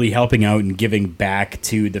really helping out and giving back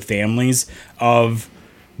to the families of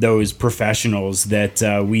those professionals that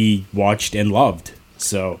we watched and loved.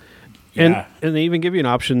 So, yeah. And they even give you an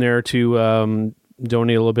option there to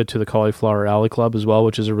donate a little bit to the Cauliflower Alley Club as well,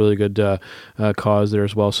 which is a really good cause there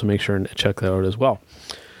as well. So make sure and check that out as well.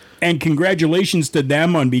 And congratulations to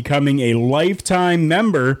them on becoming a lifetime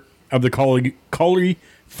member of the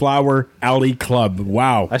Cauliflower Alley Club.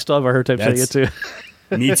 Wow. I still have a hard time saying it too.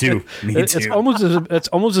 Me too. It's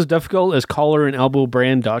almost as difficult as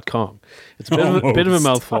collarandelbowbrand.com. It's a bit of a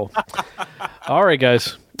mouthful. All right,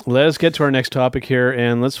 guys. Let's get to our next topic here,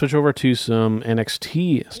 and let's switch over to some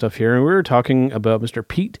NXT stuff here. And we were talking about Mr.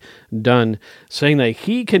 Pete Dunne saying that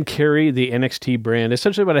he can carry the NXT brand.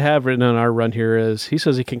 Essentially what I have written on our run here is he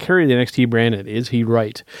says he can carry the NXT brand, and is he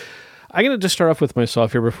right? I'm going to just start off with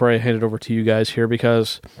myself here before I hand it over to you guys here,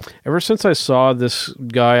 because ever since I saw this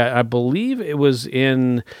guy, I believe it was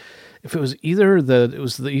in... If it was either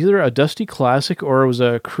a Dusty Classic or it was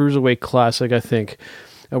a Cruiserweight Classic, I think,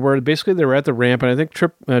 where basically they were at the ramp, and I think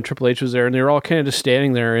Triple H was there, and they were all kind of just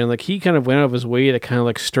standing there, and like he kind of went out of his way to kind of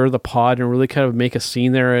like stir the pot and really kind of make a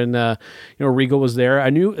scene there, and Regal was there. I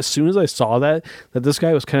knew as soon as I saw that this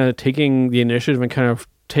guy was kind of taking the initiative and kind of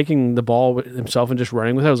taking the ball himself and just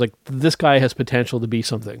running with it. I was like, this guy has potential to be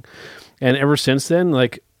something. And ever since then,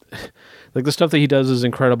 like, like the stuff that he does is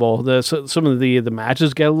incredible. Some of the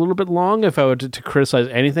matches get a little bit long if I were to criticize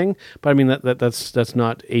anything, but I mean that's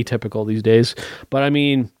not atypical these days. But I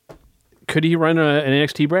mean, could he run an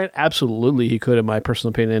NXT brand? Absolutely, he could, in my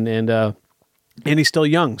personal opinion. And he's still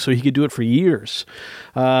young, so he could do it for years.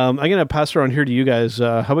 I'm going to pass it on here to you guys.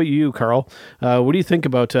 How about you, Carl? What do you think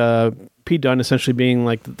about Pete Dunne essentially being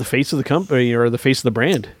like the face of the company or the face of the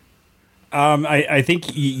brand? I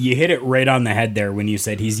think you hit it right on the head there when you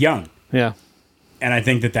said he's young. Yeah. And I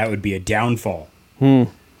think that would be a downfall.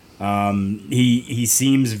 He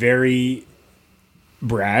seems very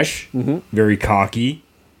brash, very cocky,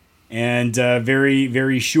 and very,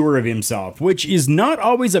 very sure of himself, which is not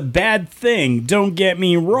always a bad thing, don't get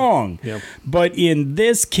me wrong. Yep. But in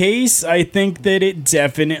this case, I think that it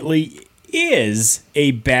definitely is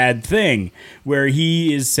a bad thing, where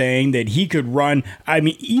he is saying that he could run, I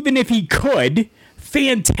mean, even if he could,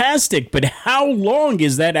 fantastic, but how long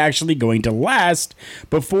is that actually going to last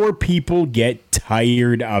before people get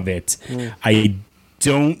tired of it? I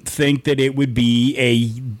don't think that it would be a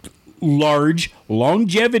large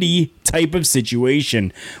longevity type of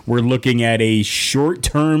situation. We're looking at a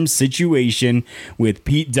short-term situation with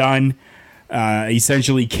Pete Dunne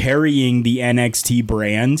essentially carrying the NXT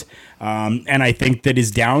brand. And I think that his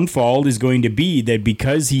downfall is going to be that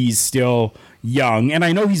because he's still young, and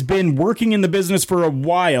I know he's been working in the business for a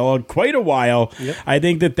while, quite a while. Yep. I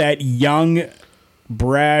think that young,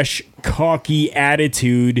 brash, cocky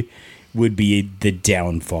attitude would be the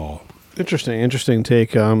downfall. Interesting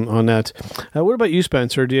take on that. What about you,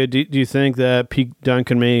 Spencer? Do you think that Pete Dunne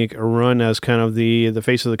can make a run as kind of the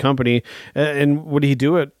face of the company? And would he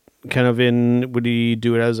do it would he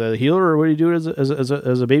do it as a heel, or would he do it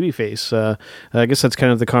as a baby face? I guess that's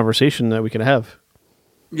kind of the conversation that we can have.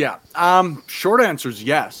 Yeah. Short answer is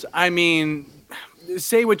yes. I mean,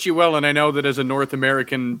 say what you will, and I know that as a North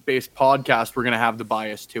American-based podcast, we're going to have the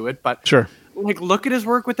bias to it, but sure. Like, look at his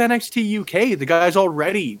work with NXT UK. The guy's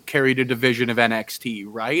already carried a division of NXT,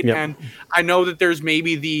 right? Yep. And I know that there's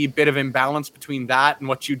maybe the bit of imbalance between that and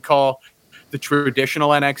what you'd call the traditional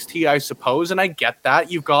NXT, I suppose, and I get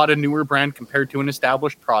that. You've got a newer brand compared to an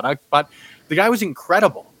established product, but the guy was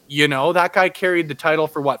incredible. You know, that guy carried the title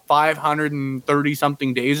for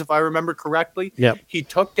 530-something days, if I remember correctly. Yep. He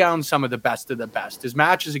took down some of the best. His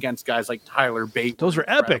matches against guys like Tyler Bate. Those were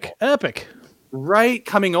epic. Right,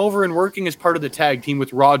 coming over and working as part of the tag team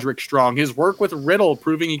with Roderick Strong. His work with Riddle,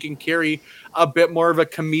 proving he can carry a bit more of a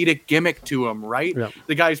comedic gimmick to him, right? Yep.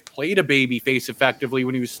 The guy's played a babyface effectively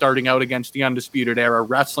when he was starting out against the Undisputed Era,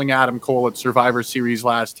 wrestling Adam Cole at Survivor Series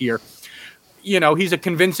last year. You know, he's a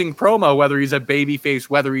convincing promo, whether he's a babyface,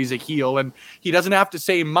 whether he's a heel, and he doesn't have to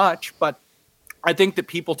say much, but I think that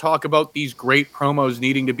people talk about these great promos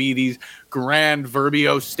needing to be these grand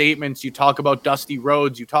verbose statements. You talk about Dusty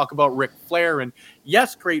Rhodes, you talk about Ric Flair, and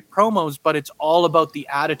yes, great promos, but it's all about the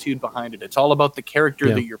attitude behind it. It's all about the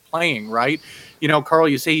character that you're playing, right? You know, Carl,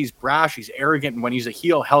 you say he's brash, he's arrogant, and when he's a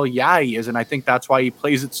heel, hell yeah, he is, and I think that's why he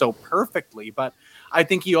plays it so perfectly, but I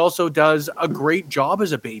think he also does a great job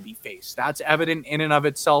as a babyface. That's evident in and of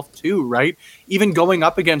itself too, right? Even going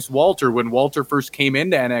up against Walter when Walter first came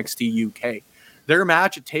into NXT UK. Their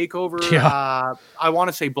match at TakeOver, I want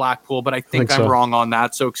to say Blackpool, but I think I'm wrong on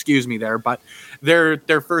that, so excuse me there. But their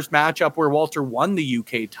first matchup where Walter won the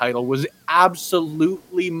UK title was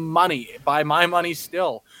absolutely money, by my money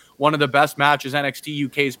still. One of the best matches NXT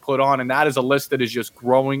UK's put on, and that is a list that is just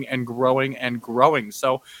growing and growing and growing.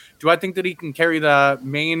 So do I think that he can carry the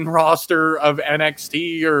main roster of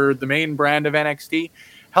NXT or the main brand of NXT?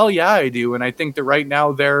 Hell yeah, I do. And I think that right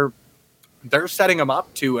now they're setting him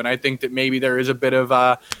up to, and I think that maybe there is a bit of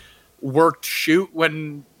a worked shoot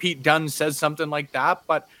when Pete Dunne says something like that,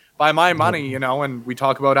 but by my money, you know, and we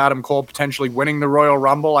talk about Adam Cole potentially winning the Royal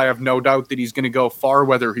Rumble, I have no doubt that he's going to go far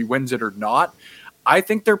whether he wins it or not. I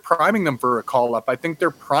think they're priming them for a call-up. I think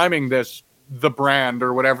they're priming the brand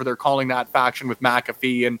or whatever they're calling that faction with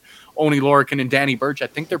McAfee and Oney Lorcan and Danny Burch. I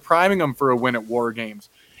think they're priming them for a win at War Games.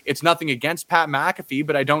 It's nothing against Pat McAfee,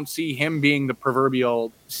 but I don't see him being the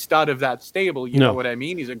proverbial stud of that stable. You know what I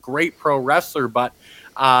mean? He's a great pro wrestler, but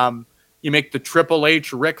you make the Triple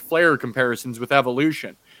H, Ric Flair comparisons with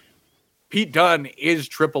Evolution. Pete Dunne is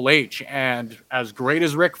Triple H, and as great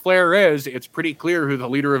as Ric Flair is, it's pretty clear who the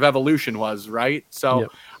leader of Evolution was, right? So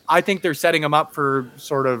I think they're setting him up for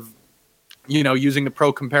sort of, you know, using the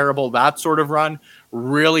pro comparable, that sort of run,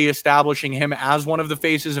 really establishing him as one of the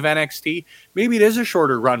faces of NXT. Maybe it is a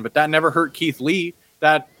shorter run, but that never hurt Keith Lee.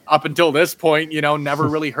 That up until this point, you know, never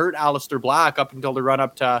really hurt Aleister Black up until the run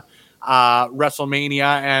up to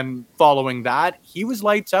WrestleMania, and following that, he was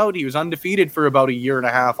lights out. He was undefeated for about a year and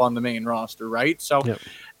a half on the main roster, right? So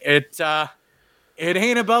It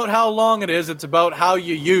ain't about how long it is. It's about how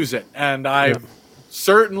you use it. And I've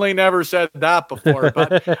certainly never said that before.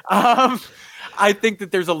 But I think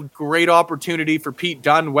that there's a great opportunity for Pete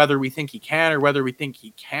Dunne, whether we think he can or whether we think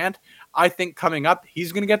he can't. I think coming up,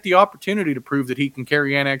 he's going to get the opportunity to prove that he can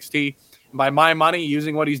carry NXT. And by my money,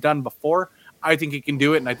 using what he's done before, I think he can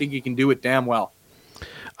do it, and I think he can do it damn well.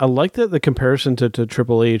 I like the comparison to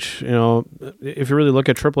Triple H. You know, if you really look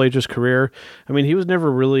at Triple H's career, I mean, he was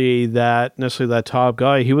never really necessarily that top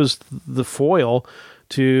guy. He was the foil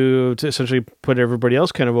to essentially put everybody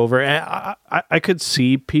else kind of over. And I could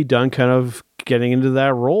see Pete Dunne kind of getting into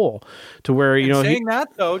that role to where, you know, saying that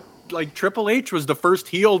though, like Triple H was the first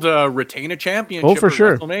heel to retain a championship. Oh, for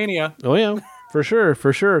sure. WrestleMania. Oh yeah. For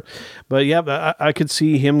sure. But yeah, I could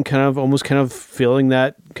see him almost filling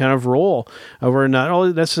that kind of role where not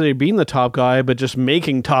only necessarily being the top guy, but just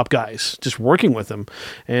making top guys, just working with them.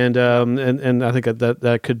 And I think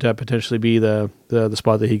that could potentially be the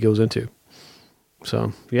spot that he goes into.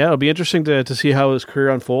 So yeah, it'll be interesting to see how his career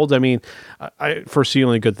unfolds. I mean, I foresee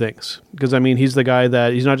only good things because I mean, he's the guy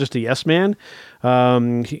that he's not just a yes man.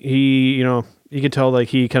 He you know, you can tell like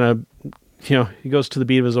he kind of, you know, he goes to the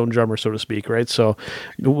beat of his own drummer, so to speak, right? So,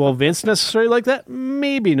 will Vince necessarily like that?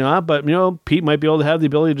 Maybe not, but, you know, Pete might be able to have the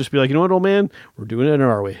ability to just be like, you know what, old man, we're doing it in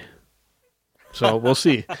our way. So, we'll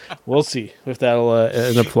see. We'll see if that'll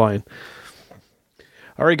end up flying.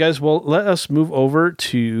 All right, guys, well, let us move over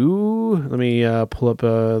to, let me pull up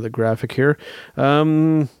the graphic here.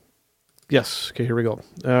 Yes. Okay, here we go.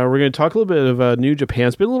 We're going to talk a little bit of New Japan.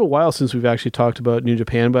 It's been a little while since we've actually talked about New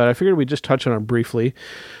Japan, but I figured we'd just touch on it briefly.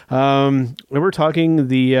 And we're talking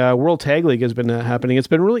the World Tag League has been happening. It's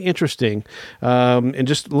been really interesting. And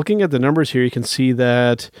just looking at the numbers here, you can see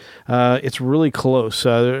that it's really close.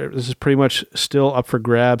 This is pretty much still up for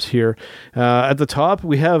grabs here. At the top,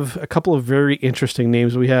 we have a couple of very interesting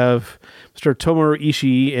names. We have Mr. Tomohiro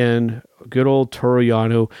Ishii and good old Toru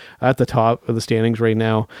Yano at the top of the standings right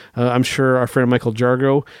now. I'm sure our friend Michael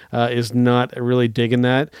Jargo is not really digging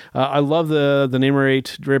that. I love the name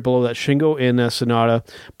right below that, Shingo and Sonata,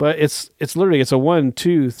 but it's literally a 1,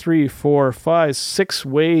 2, 3, 4, 5,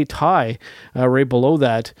 6-way tie right below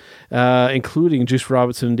that, including Juice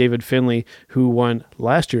Robinson and David Finlay, who won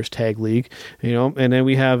last year's tag league. You know, and then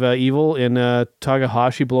we have Evil and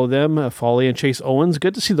Takahashi below them, Foley and Chase Owens.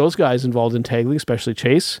 Good to see those guys involved in tag league, especially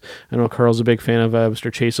Chase. I know Carl's a big fan of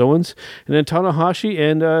Mr. Chase Owens. And then Tanahashi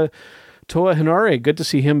and Toa Henare. Good to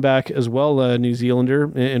see him back as well, New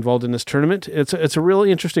Zealander involved in this tournament. It's a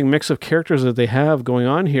really interesting mix of characters that they have going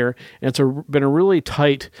on here, and it's been a really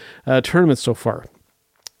tight tournament so far.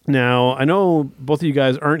 Now, I know both of you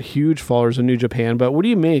guys aren't huge followers of New Japan, but what do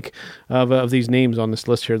you make of these names on this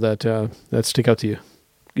list here that stick out to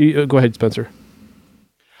you? Go ahead, Spencer.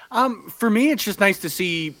 For me, it's just nice to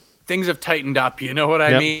see things have tightened up. You know what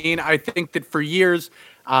I mean? I think that for years,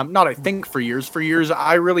 for years,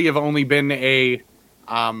 I really have only been a,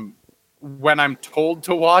 when I'm told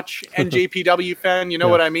to watch NJPW fan, you know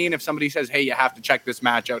what I mean? If somebody says, hey, you have to check this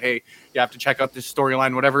match out. Hey, you have to check out this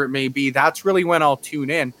storyline, whatever it may be. That's really when I'll tune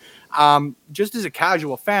in. Just as a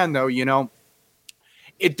casual fan though, you know,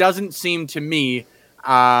 it doesn't seem to me,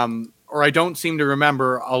 or I don't seem to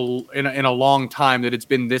remember in a long time that it's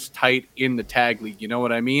been this tight in the tag league. You know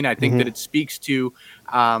what I mean? I think that it speaks to,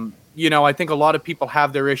 you know, I think a lot of people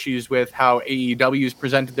have their issues with how AEW's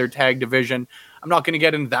presented their tag division. I'm not going to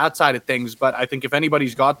get into that side of things, but I think if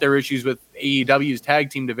anybody's got their issues with AEW's tag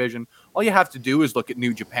team division, all you have to do is look at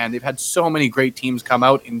New Japan. They've had so many great teams come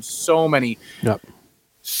out in so many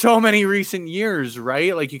recent years,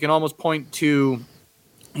 right? Like you can almost point to,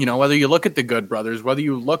 you know, whether you look at the Good Brothers, whether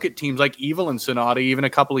you look at teams like Evil and Sonata, even a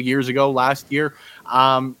couple of years ago, last year,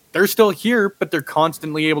 they're still here, but they're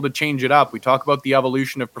constantly able to change it up. We talk about the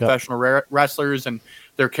evolution of professional wrestlers and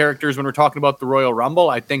their characters when we're talking about the Royal Rumble.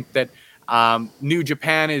 I think that New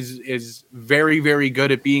Japan is very, very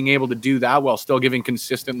good at being able to do that while still giving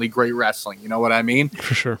consistently great wrestling. You know what I mean?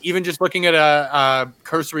 For sure. Even just looking at a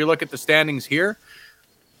cursory look at the standings here,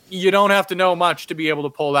 you don't have to know much to be able to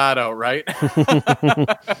pull that out, right?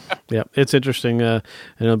 Yeah, it's interesting, and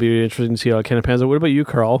it'll be interesting to see how it kind of pans out. What about you,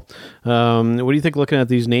 Carl? What do you think looking at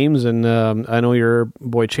these names? And I know your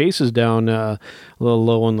boy Chase is down a little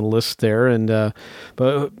low on the list there, and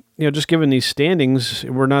but you know, just given these standings,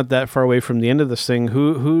 we're not that far away from the end of this thing.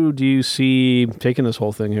 Who do you see taking this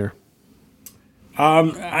whole thing here?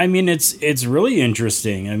 I mean, it's really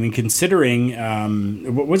interesting. I mean, considering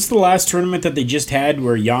what's the last tournament that they just had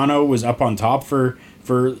where Yano was up on top for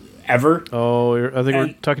ever? Oh, I think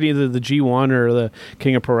we're talking either the G1 or the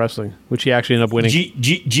King of Pro Wrestling, which he actually ended up winning.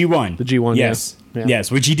 G1. The G1, yes. Yeah.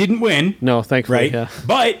 Yes, which he didn't win. No, thankfully. Right? Yeah.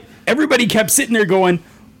 But everybody kept sitting there going,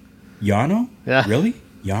 Yano? Yeah. Really?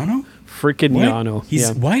 Yano? Freaking What? Yano.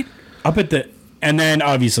 He's what? Up at the... And then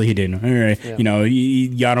obviously he didn't. All right. Yeah. You know,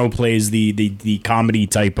 Yano plays the comedy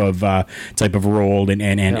type of role and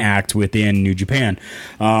act within New Japan.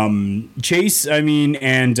 Chase, I mean,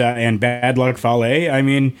 and Bad Luck Fale. I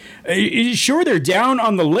mean, sure they're down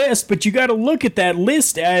on the list, but you got to look at that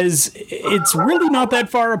list as it's really not that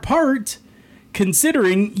far apart,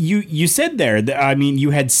 considering you said there. I mean, you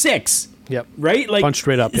had 6. Yep. Right. Like Punch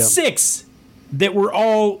straight up. Yep. 6 that were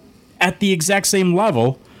all at the exact same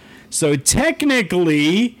level. So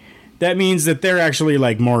technically, that means that they're actually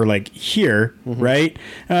like more like here, right?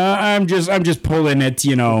 I'm just pulling at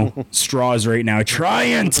straws right now,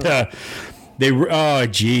 trying to. I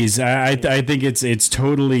think it's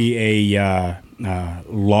totally a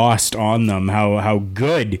lost on them how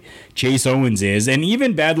good Chase Owens is, and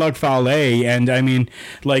even Bad Luck Fale, and I mean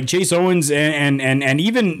like Chase Owens and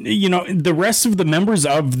even the rest of the members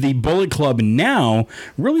of the Bullet Club now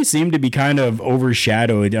really seem to be kind of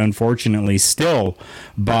overshadowed, unfortunately, still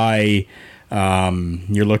by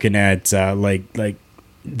you're looking at like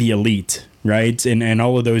the Elite, right, and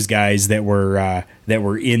all of those guys that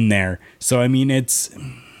were in there. So I mean it's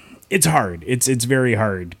hard. It's very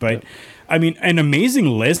hard, but. I mean, an amazing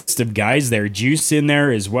list of guys there. Juice in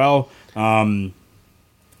there as well.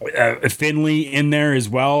 Finley in there as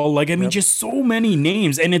well. Like, I mean, just so many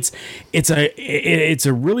names, and it's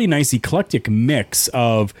a really nice eclectic mix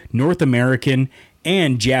of North American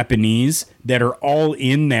and Japanese that are all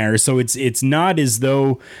in there. So it's not as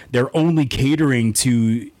though they're only catering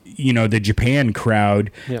to the Japan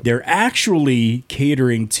crowd. Yep. They're actually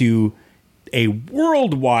catering to a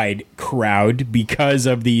worldwide crowd because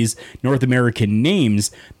of these North American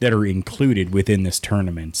names that are included within this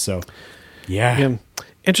tournament. So, yeah.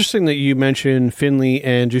 Interesting that you mentioned Finley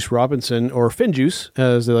and Juice Robinson, or Finn Juice,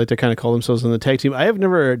 as they like to kind of call themselves in the tag team. I have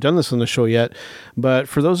never done this on the show yet, but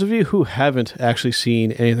for those of you who haven't actually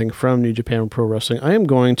seen anything from New Japan Pro Wrestling, I am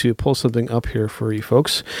going to pull something up here for you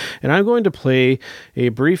folks, and I'm going to play a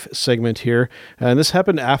brief segment here. And this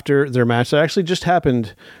happened after their match. That actually just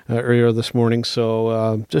happened earlier this morning,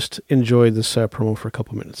 so just enjoy this promo for a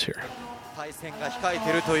couple minutes here. 対戦が控えて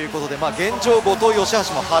いるということで、現状後藤吉橋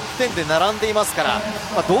も8点で並んでいますから、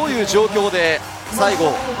どういう状況で最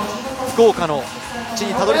後福岡の地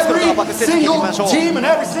にたどり着くのか、バックステージに行きましょう。 Every single team and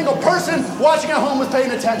every single person watching at home was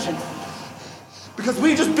paying attention because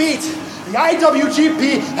we just beat the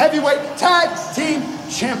IWGP Heavyweight Tag Team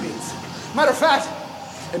Champions. Matter of fact,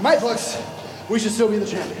 in my books, we should still be the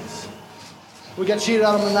champions. We get cheated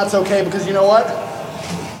out of them, and that's okay because you know what?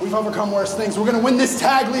 We've overcome worse things. We're going to win this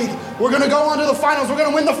tag league. We're going to go on to the finals. We're going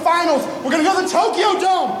to win the finals. We're going to go to the Tokyo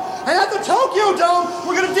Dome. And at the Tokyo Dome,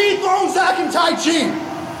 we're going to dethrone Zack and Tai Chi.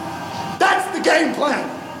 That's the game plan.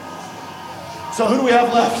 So who do we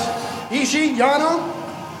have left? Ishii, Yano.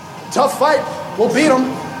 Tough fight. We'll beat them.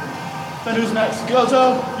 Then who's next?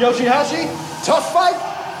 Goto, Yoshihashi. Tough fight.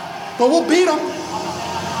 But we'll beat them.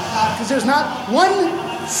 Because there's not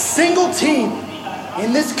one single team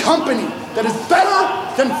in this company that is better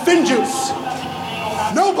than Finjuice.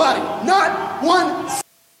 Nobody, not one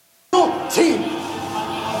single team.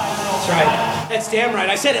 That's right. That's damn right.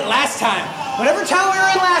 I said it last time. Whatever town we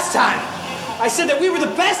were in last time, I said that we were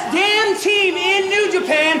the best damn team in New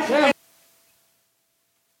Japan.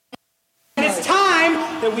 And it's time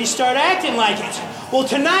that we start acting like it. Well,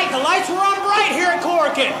 tonight the lights were on bright here at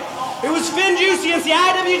Korakuen. It was Finjuice against the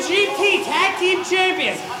IWGP Tag Team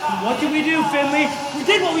Champions. And what did we do, Finley? We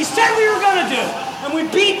did what we said we were going to do. And we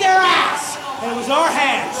beat their ass. And it was our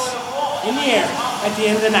hands in the air at the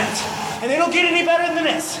end of the night. And they don't get any better than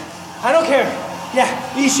this. I don't care. Yeah,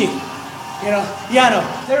 Ishii. Yano.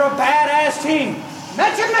 They're a badass team.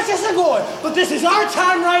 But this is our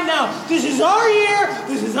time right now. This is our year.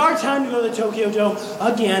 This is our time to go to the Tokyo Dome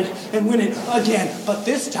again and win it again. But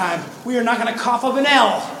this time, we are not going to cough up an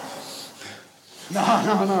L. No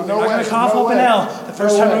We're way. not going to cough up an L the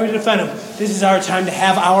first time we defend them. This is our time to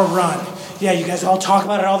have our run. Yeah, you guys all talk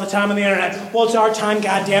about it all the time on the internet. Well, it's our time,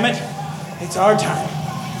 goddammit. It's our time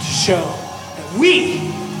to show that we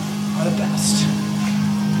are the best.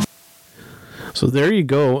 So there you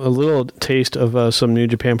go, a little taste of some New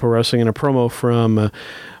Japan Pro Wrestling and a promo from, of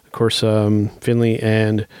course, Finley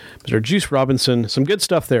and Mr. Juice Robinson. Some good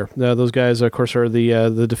stuff there. Those guys, of course, are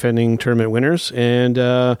the defending tournament winners, and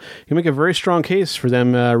you make a very strong case for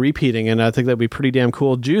them repeating, and I think that'd be pretty damn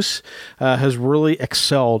cool. Juice has really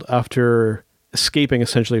excelled after escaping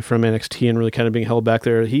essentially from NXT and really kind of being held back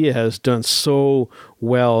there. He has done so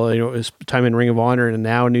well, his time in Ring of Honor and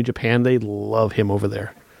now in New Japan, they love him over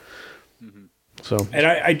there. So, and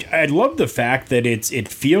I love the fact that it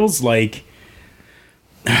feels like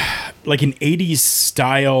an 80s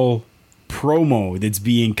style promo that's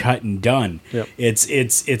being cut and done. Yep.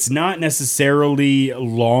 It's not necessarily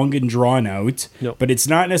long and drawn out, but it's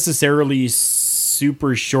not necessarily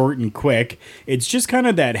super short and quick. It's just kind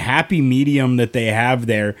of that happy medium that they have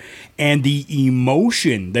there, and the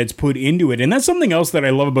emotion that's put into it. And that's something else that I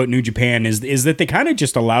love about New Japan is that they kind of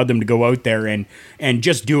just allowed them to go out there and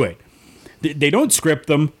just do it. They don't script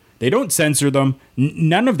them. They don't censor them.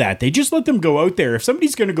 None of that. They just let them go out there. If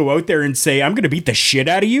somebody's going to go out there and say, I'm going to beat the shit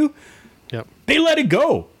out of you, they let it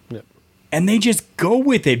go. And they just go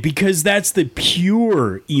with it because that's the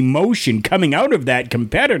pure emotion coming out of that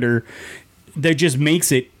competitor that just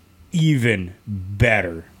makes it even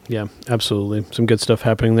better. Yeah, absolutely. Some good stuff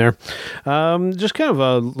happening there. Just kind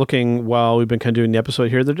of looking while we've been kind of doing the episode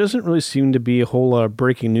here, there doesn't really seem to be a whole lot of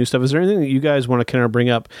breaking news stuff. Is there anything that you guys want to kind of bring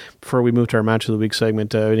up before we move to our Match of the Week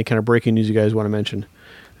segment? Any kind of breaking news you guys want to mention?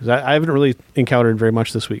 'Cause I haven't really encountered very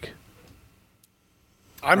much this week.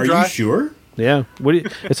 Are you sure? Yeah.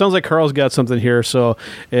 It sounds like Carl's got something here. So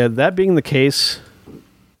that being the case...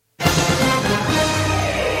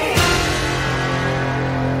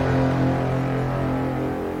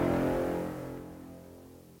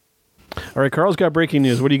 All right, Carl's got breaking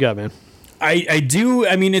news. What do you got, man? I do.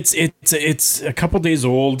 I mean, it's a couple days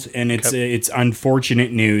old, and it's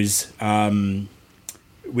unfortunate news.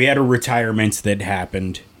 We had a retirement that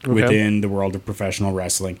happened within the world of professional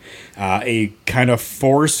wrestling. A kind of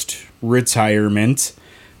forced retirement.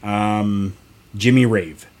 Jimmy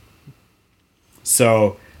Rave.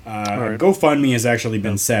 So GoFundMe has actually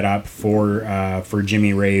been set up for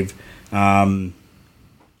Jimmy Rave.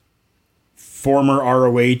 Former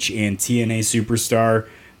ROH and TNA superstar.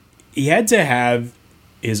 He had to have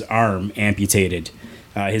his arm amputated.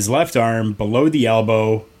 His left arm below the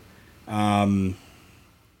elbow. And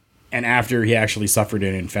after he actually suffered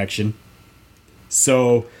an infection.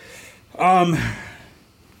 So,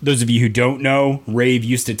 those of you who don't know, Rave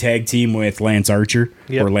used to tag team with Lance Archer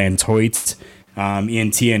or Lance Hoyt.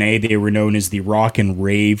 In TNA, they were known as the Rock and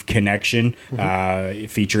Rave Connection,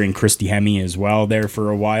 featuring Christy Hemme as well there for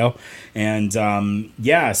a while. And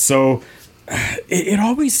so it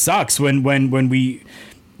always sucks when we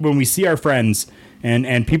see our friends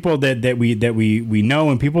and people that we know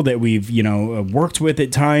and people that we've worked with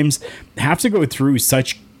at times have to go through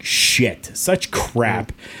such shit, such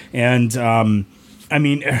crap. And I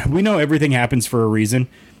mean, we know everything happens for a reason.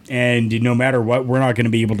 And no matter what, we're not going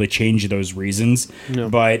to be able to change those reasons. No.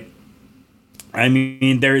 But I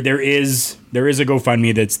mean, there is a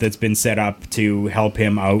GoFundMe that's been set up to help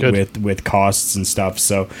him out with costs and stuff.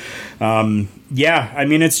 So, I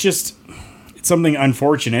mean, it's something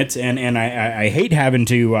unfortunate, and I hate having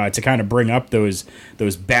to kind of bring up those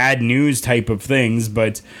bad news type of things.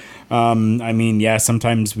 But I mean,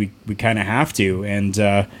 sometimes we kind of have to,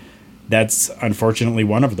 and that's unfortunately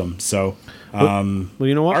one of them. So. Well,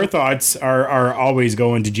 you know what? Our thoughts are always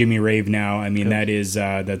going to Jimmy Rave now. I mean,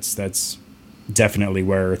 that's definitely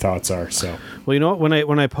where our thoughts are. So, well, you know what?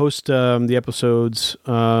 When I post the episodes,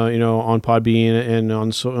 on Podbean and on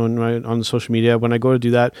the social media, when I go to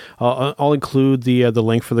do that, I'll include the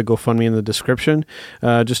link for the GoFundMe in the description,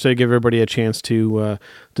 just to give everybody a chance to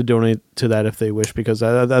donate to that if they wish, because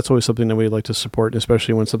that's always something that we'd like to support,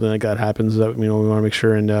 especially when something like that happens. That we want to make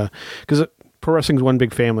sure, and because pro wrestling is one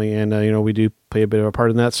big family, and we do play a bit of a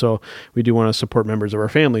part in that, so we do want to support members of our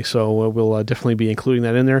family. So we'll definitely be including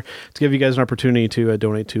that in there to give you guys an opportunity to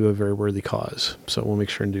donate to a very worthy cause. So we'll make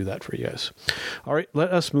sure and do that for you guys. All right,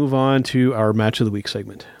 let us move on to our Match of the Week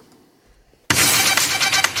segment.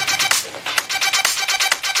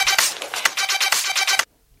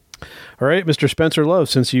 All right, Mr. Spencer Love,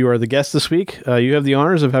 since you are the guest this week, you have the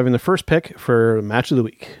honors of having the first pick for Match of the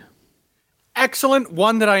Week. Excellent.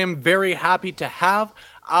 One that I am very happy to have.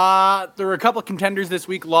 There are a couple of contenders this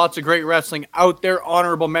week. Lots of great wrestling out there.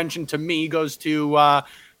 Honorable mention to me goes to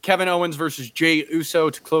Kevin Owens versus Jey Uso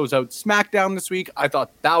to close out SmackDown this week. I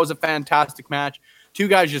thought that was a fantastic match. Two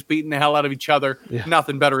guys just beating the hell out of each other. Yeah.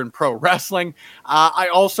 Nothing better in pro wrestling. I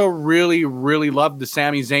also really, really loved the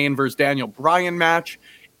Sami Zayn versus Daniel Bryan match.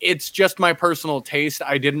 It's just my personal taste.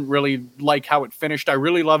 I didn't really like how it finished. I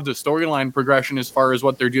really love the storyline progression as far as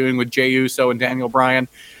what they're doing with Jey Uso and Daniel Bryan.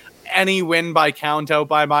 Any win by count out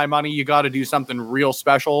by my money, you got to do something real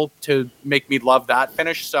special to make me love that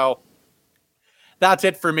finish. So that's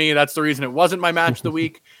it for me. That's the reason it wasn't my match of the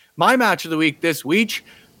week. My match of the week this week,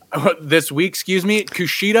 this week,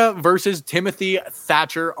 Kushida versus Timothy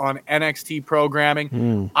Thatcher on NXT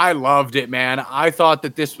programming. I loved it, man. I thought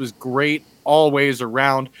that this was great always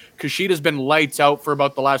around. Kushida's been lights out for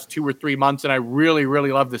about the last 2 or 3 months, and I really,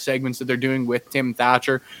 really love the segments that they're doing with Tim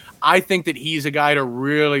Thatcher. I think that he's a guy to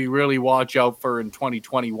really, really watch out for in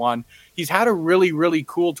 2021. He's had a really, really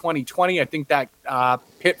cool 2020. I think that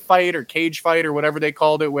pit fight or cage fight or whatever they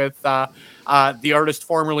called it with the artist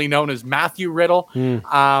formerly known as Matthew Riddle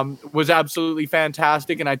was absolutely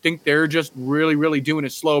fantastic. And I think they're just really, really doing a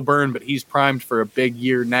slow burn, but he's primed for a big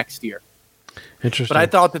year next year. Interesting. But I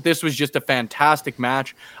thought that this was just a fantastic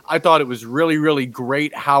match. I thought it was really, really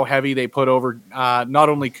great how heavy they put over not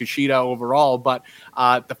only Kushida overall, but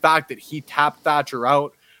the fact that he tapped Thatcher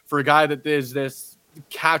out for a guy that is this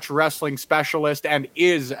catch wrestling specialist and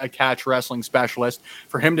is a catch wrestling specialist.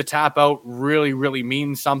 For him to tap out really, really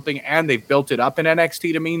means something, and they've built it up in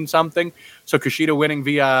NXT to mean something. So Kushida winning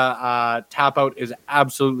via tap out is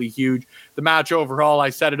absolutely huge. The match overall, I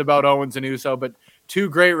said it about Owens and Uso, but two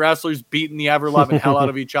great wrestlers beating the ever-loving hell out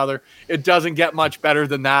of each other. It doesn't get much better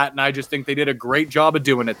than that, and I just think they did a great job of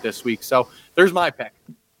doing it this week. So there's my pick.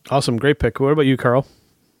 Awesome. Great pick. What about you, Carl?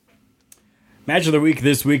 Match of the week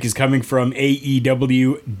this week is coming from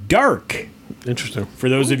AEW Dark. Interesting. For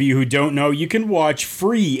those of you who don't know, you can watch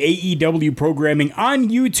free AEW programming on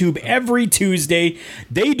YouTube every Tuesday.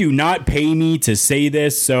 They do not pay me to say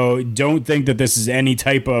this, so don't think that this is any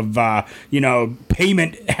type of,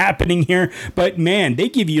 payment happening here. But man, they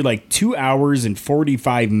give you like 2 hours and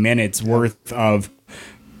 45 minutes worth of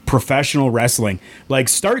professional wrestling. Like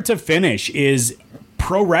start to finish is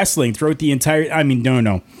pro wrestling throughout the entire. I mean,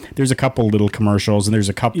 no. There's a couple little commercials and there's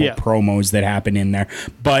a couple promos that happen in there,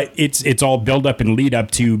 but it's all build up and lead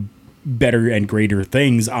up to better and greater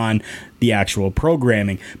things on the actual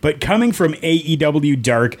programming. But coming from AEW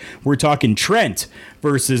Dark, we're talking Trent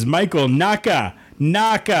versus Michael Nakazawa.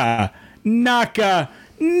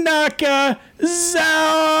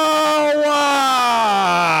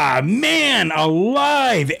 Man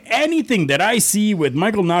alive! Anything that I see with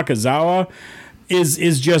Michael Nakazawa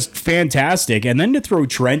is just fantastic. And then to throw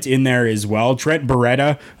Trent in there as well, Trent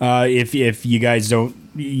Beretta, if you guys don't,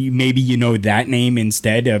 maybe you know that name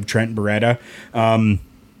instead of Trent Beretta.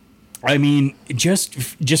 I mean, just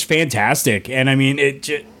fantastic. And I mean,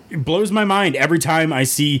 it blows my mind every time I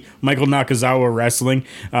see Michael Nakazawa wrestling.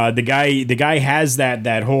 The guy has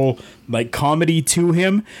that whole like comedy to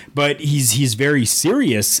him, but he's very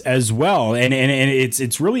serious as well, and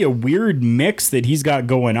it's really a weird mix that he's got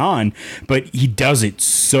going on, but he does it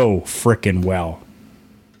so freaking well.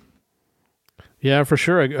 Yeah, for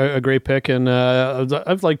sure, a great pick, and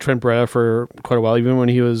I've liked Trent Beretta for quite a while, even when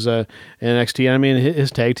he was in NXT. I mean,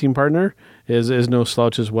 his tag team partner is no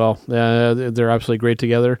slouch as well. They're absolutely great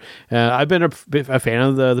together. I've been a fan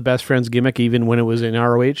of the Best Friends gimmick, even when it was in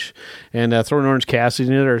ROH, and throwing Orange Cassidy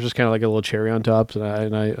in it is just kind of like a little cherry on top,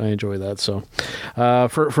 and I enjoy that. So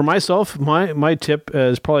for myself, my tip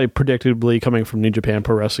is probably predictably coming from New Japan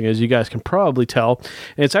Pro Wrestling, as you guys can probably tell.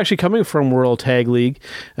 And it's actually coming from World Tag League,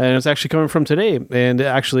 and it's actually coming from today. And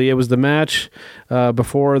actually, it was the match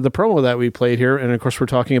before the promo that we played here, and of course, we're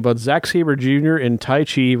talking about Zack Sabre Jr. and Tai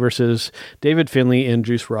Chi versus David Finlay and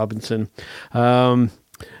Juice Robinson.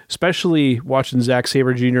 Especially watching Zack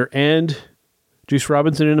Sabre Jr. and Juice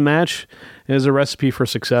Robinson in a match is a recipe for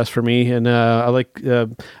success for me. And I was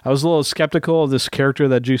a little skeptical of this character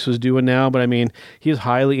that Juice was doing now, but I mean, he's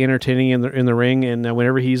highly entertaining in the ring, and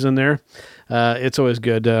whenever he's in there, it's always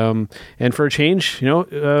good. And for a change,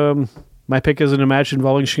 my pick is in a match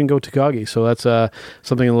involving Shingo Takagi, so that's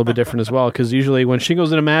something a little bit different as well, because usually when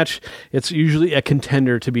Shingo's in a match, it's usually a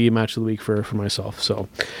contender to be a match of the week for myself. So,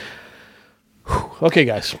 okay,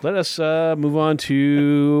 guys, let us move on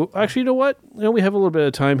to... Actually, you know what? We have a little bit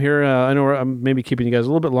of time here. I know I'm maybe keeping you guys a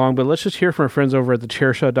little bit long, but let's just hear from our friends over at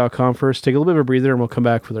thechairshot.com first. Take a little bit of a breather, and we'll come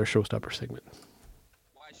back with our showstopper segment.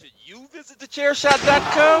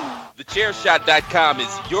 TheChairShot.com? TheChairShot.com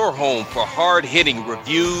is your home for hard-hitting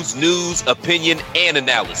reviews, news, opinion, and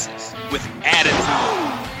analysis with attitude.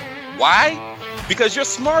 Why? Because you're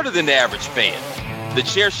smarter than the average fan.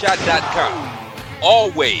 TheChairShot.com.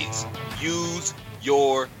 Always use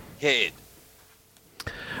your head.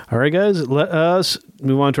 All right, guys, let us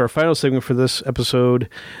move on to our final segment for this episode,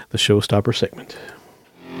 the showstopper segment.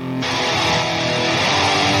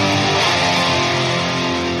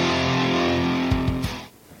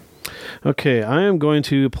 Okay, I am going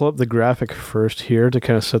to pull up the graphic first here to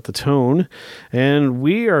kind of set the tone. And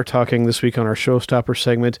we are talking this week on our showstopper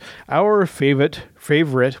segment, our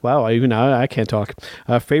favorite, wow, I can't talk,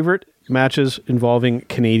 favorite matches involving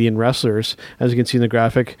Canadian wrestlers, as you can see in the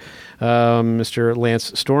graphic. Mr.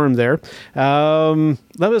 Lance Storm there.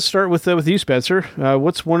 Let us start with you, Spencer.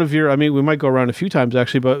 What's one of your, I mean, we might go around a few times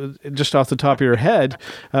actually, but just off the top of your head,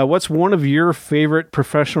 what's one of your favorite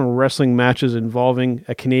professional wrestling matches involving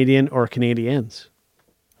a Canadian or Canadians?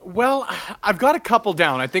 Well, I've got a couple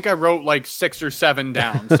down. I think I wrote like 6 or 7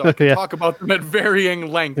 down, so I can talk about them at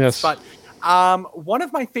varying lengths. Yes. But one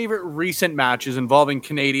of my favorite recent matches involving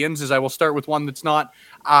Canadians is, I will start with one that's not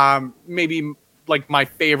maybe like my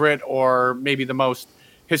favorite or maybe the most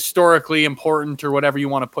historically important or whatever you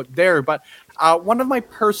want to put there. But one of my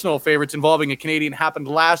personal favorites involving a Canadian happened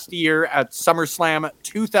last year at SummerSlam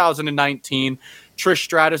 2019, Trish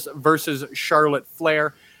Stratus versus Charlotte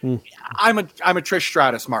Flair. I'm a Trish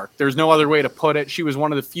Stratus mark. There's no other way to put it. She was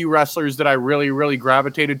one of the few wrestlers that I really, really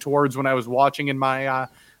gravitated towards when I was watching in my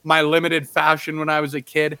my limited fashion when I was a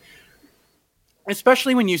kid.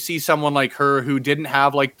 Especially when you see someone like her who didn't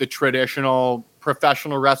have like the traditional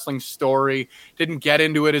professional wrestling story, didn't get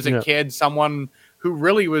into it as a kid, someone who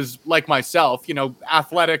really was like myself, you know,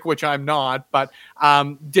 athletic, which I'm not, but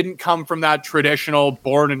didn't come from that traditional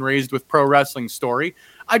born and raised with pro wrestling story.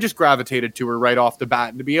 I just gravitated to her right off the bat,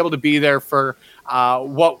 and to be able to be there for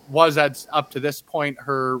what was up to this point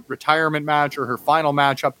her retirement match or her final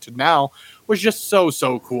match up to now was just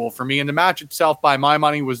so cool for me. And the match itself, by my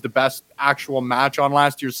money, was the best actual match on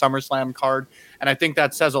last year's SummerSlam card, and I think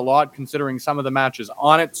that says a lot considering some of the matches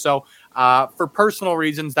on it. So for personal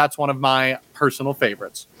reasons, that's one of my personal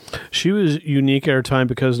favorites. She was unique at her time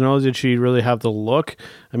because not only did she really have the look,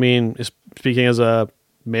 I mean, speaking as a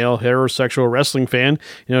male heterosexual wrestling fan,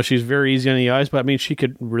 you know, she's very easy on the eyes, but I mean, she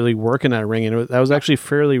could really work in that ring, and that was actually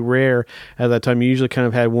fairly rare at that time. You usually kind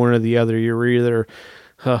of had one or the other. You were either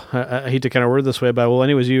I hate to kind of word this way, but well,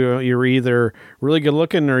 anyways, you were either really good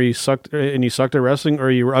looking, or you sucked at wrestling,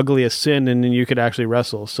 or you were ugly as sin, and then you could actually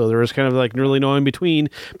wrestle. So there was kind of like really no in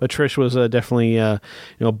between. But Trish was definitely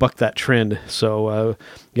bucked that trend. So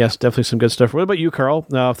yes, definitely some good stuff. What about you, Carl?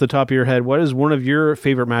 Off the top of your head, what is one of your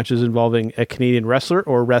favorite matches involving a Canadian wrestler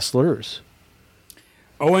or wrestlers?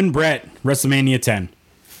 Owen Brett, WrestleMania 10.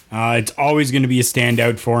 It's always going to be a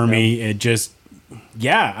standout for me. It just.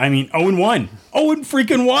 Yeah, I mean, Owen won. Owen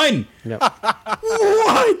freaking won. Yep.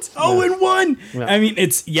 What? Owen won. Yep.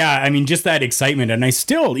 I mean, just that excitement. And I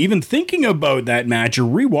still, even thinking about that match or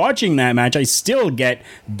rewatching that match, I still get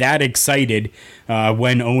that excited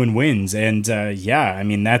when Owen wins. And I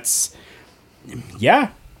mean, that's, I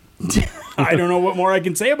don't know what more I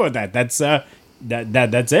can say about that. That's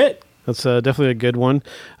that's it. That's definitely a good one.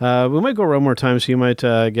 We might go around more times, so you might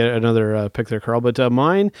get another pick there, Carl. But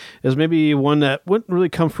mine is maybe one that wouldn't really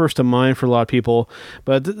come first to mind for a lot of people.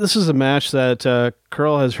 But this is a match that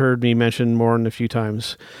Carl has heard me mention more than a few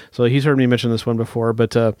times. So he's heard me mention this one before.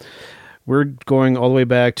 But we're going all the way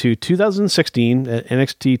back to 2016 at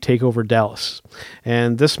NXT TakeOver Dallas.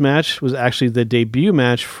 And this match was actually the debut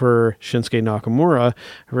match for Shinsuke Nakamura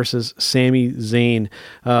versus Sami Zayn.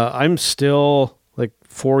 I'm still...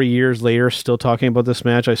 4 years later, still talking about this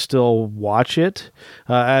match. I still watch it.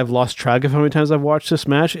 I've lost track of how many times I've watched this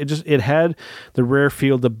match. It had the rare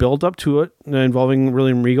feel. The build up to it involving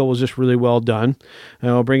William Regal was just really well done.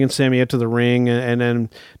 Bringing Sammy out to the ring, and then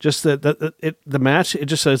just the match.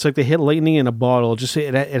 It's like they hit lightning in a bottle.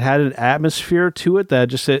 It had an atmosphere to it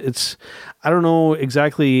that it's. I don't know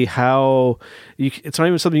exactly how. It's not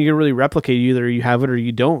even something you can really replicate. Either you have it or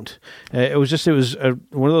you don't. It was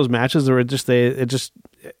one of those matches where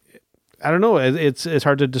I don't know. It's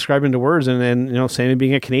hard to describe into words. And Sammy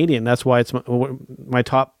being a Canadian, that's why it's my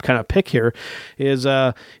top kind of pick here. Is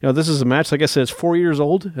this is a match, like I said, it's 4 years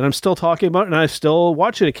old, and I'm still talking about it, and I still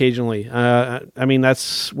watch it occasionally. I mean,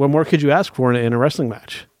 that's what more could you ask for in a wrestling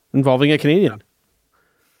match involving a Canadian,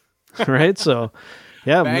 right? So,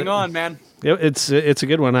 yeah, bang on, man. It's a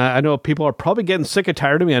good one. I know people are probably getting sick and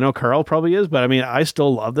tired of me. I know Carl probably is, but I mean, I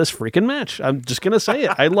still love this freaking match. I'm just gonna say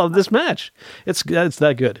it. I love this match. It's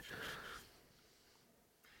that good.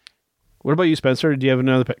 What about you, Spencer? Do you have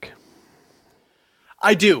another pick?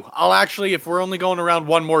 I do. I'll actually, if we're only going around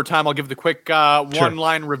one more time, I'll give the quick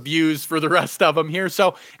one-line reviews for the rest of them here. So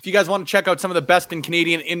if you guys want to check out some of the best in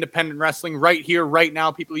Canadian independent wrestling right here, right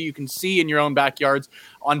now, people you can see in your own backyards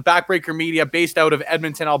on Backbreaker Media, based out of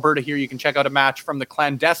Edmonton, Alberta here, you can check out a match from the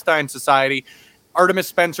Clandestine Society. Artemis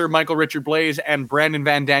Spencer, Michael Richard Blaze, and Brandon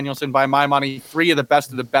Van Danielson, by my money, 3 of the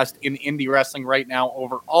best in indie wrestling right now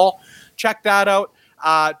overall. Check that out.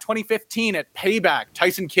 2015 at Payback,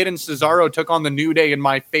 Tyson Kidd and Cesaro took on the New Day in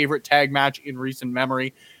my favorite tag match in recent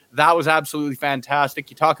memory. That was absolutely fantastic.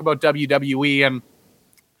 You talk about WWE, and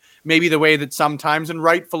maybe the way that sometimes, and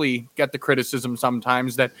rightfully get the criticism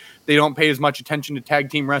sometimes, that they don't pay as much attention to tag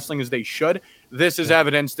team wrestling as they should. This is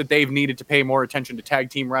evidence that they've needed to pay more attention to tag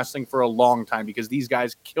team wrestling for a long time, because these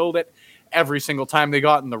guys killed it every single time they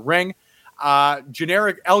got in the ring. El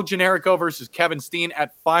Generico versus Kevin Steen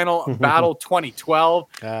at Final Battle 2012.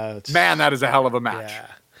 Man, that is a hell of a match. Yeah.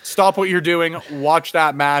 Stop what you're doing. Watch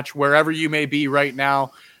that match wherever you may be right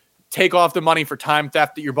now. Take off the money for time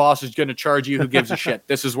theft that your boss is going to charge you. Who gives a shit?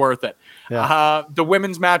 This is worth it. Yeah. The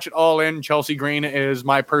women's match at All In, Chelsea Green is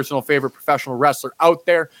my personal favorite professional wrestler out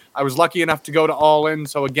there. I was lucky enough to go to All In,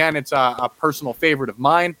 so again, it's a personal favorite of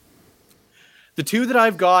mine. The two that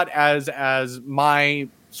I've got as my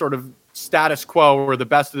sort of status quo, or the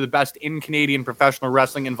best of the best in Canadian professional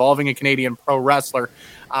wrestling involving a Canadian pro wrestler.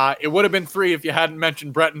 It would have been three if you hadn't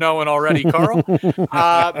mentioned Brett and Owen already, Carl.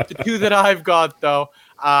 The two that I've got, though,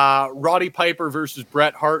 Roddy Piper versus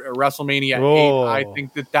Bret Hart at WrestleMania 8. I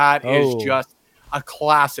think that is just a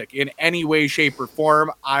classic in any way, shape, or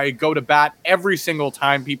form. I go to bat every single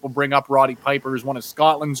time people bring up Roddy Piper as one of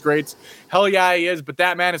Scotland's greats. Hell yeah, he is, but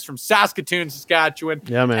that man is from Saskatoon, Saskatchewan.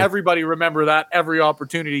 Yeah, man. Everybody remember that every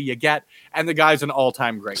opportunity you get, and the guy's an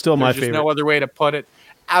all-time great. Still my favorite. There's no other way to put it.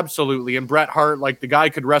 Absolutely. And Bret Hart, like, the guy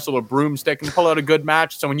could wrestle a broomstick and pull out a good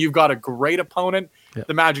match. So when you've got a great opponent,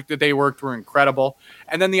 the magic that they worked were incredible.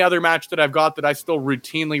 And then the other match that I've got that I still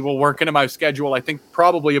routinely will work into my schedule, I think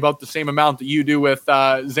probably about the same amount that you do with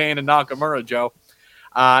Zayn and Nakamura, Joe.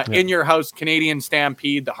 In Your House, Canadian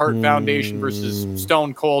Stampede, the Hart Foundation versus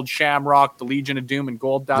Stone Cold, Shamrock, the Legion of Doom, and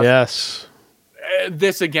Goldust. Yes.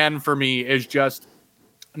 This, again, for me, is just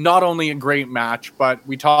not only a great match, but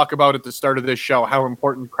we talk about at the start of this show how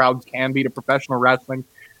important crowds can be to professional wrestling.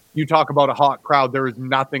 You talk about a hot crowd. There is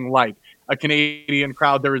nothing like a Canadian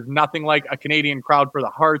crowd. There is nothing like a Canadian crowd for the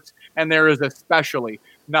Hearts. And there is especially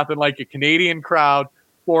nothing like a Canadian crowd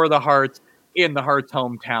for the Hearts in the Hearts'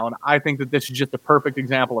 hometown. I think that this is just a perfect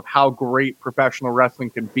example of how great professional wrestling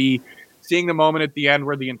can be. Seeing the moment at the end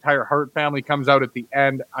where the entire Hart family comes out at the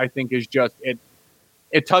end, I think is just it.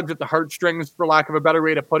 It tugs at the heartstrings, for lack of a better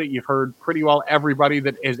way to put it. You've heard pretty well everybody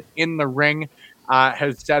that is in the ring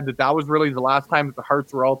has said that was really the last time that the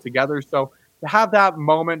Hearts were all together. So to have that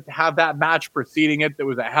moment, to have that match preceding it, that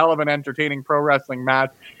was a hell of an entertaining pro wrestling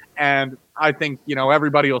match. And I think,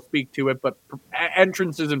 everybody will speak to it, but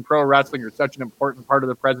entrances in pro wrestling are such an important part of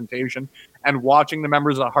the presentation. And watching the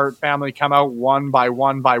members of the Hart family come out one by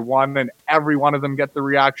one by one, and every one of them get the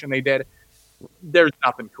reaction they did, there's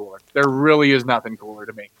nothing cooler. There really is nothing cooler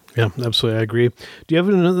to me. Yeah, absolutely. I agree. Do you have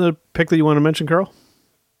another pick that you want to mention, Carl?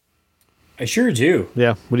 I sure do.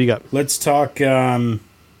 Yeah. What do you got? Let's talk Chris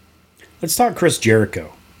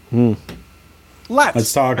Jericho.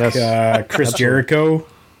 Let's talk Chris Jericho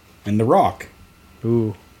and The Rock.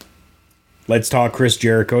 Ooh. Let's talk Chris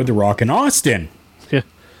Jericho, The Rock, and Austin. Yeah.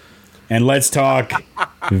 And let's talk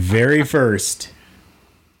very first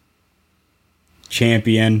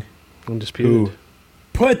champion Undisputed. who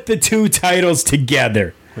put the two titles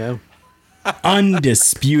together. Yeah.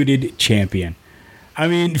 Undisputed champion. I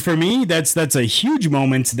mean, for me, that's a huge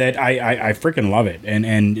moment that I freaking love it.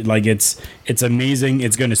 And like it's amazing.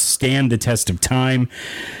 It's going to stand the test of time.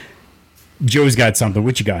 Joe's got something.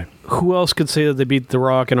 What you got? Who else could say that they beat The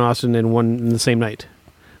Rock and Austin in the same night?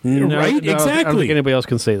 Right? Exactly. I don't think anybody else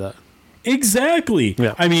can say that. Exactly.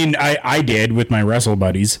 Yeah. I mean, I did with my wrestle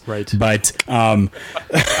buddies. Right. But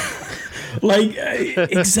like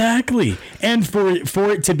exactly. And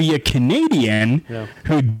for it to be a Canadian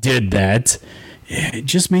who did that, it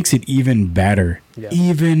just makes it even better. Yeah.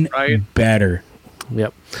 Even better.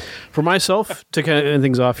 Yep. For myself, to kind of end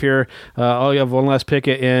things off here, I'll have one last pick,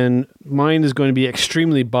 and mine is going to be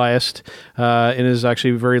extremely biased and is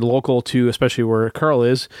actually very local to, especially where Carl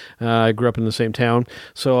is. I grew up in the same town.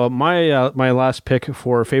 So my last pick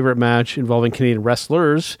for favorite match involving Canadian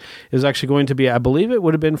wrestlers is actually going to be, I believe it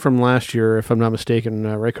would have been from last year, if I'm not mistaken,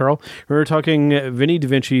 right, Carl? We were talking Vinny Da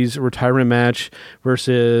Vinci's retirement match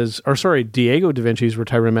Diego Da Vinci's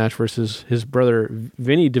retirement match versus his brother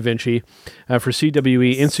Vinny Da Vinci for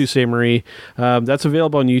CWE in Sault Ste. Marie. That's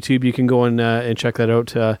available on YouTube. You can go and check that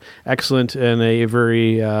out. Excellent and a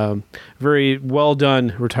very very well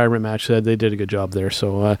done retirement match. They did a good job there.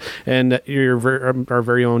 So and our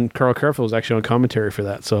very own Carl Carfield was actually on commentary for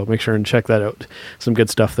that. So make sure and check that out. Some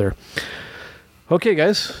good stuff there. Okay,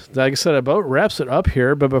 guys, like I said, about wraps it up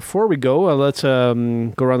here. But before we go, let's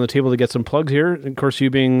go around the table to get some plugs here. Of course,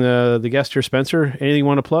 you being the guest here, Spencer, anything you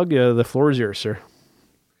want to plug? The floor is yours, sir.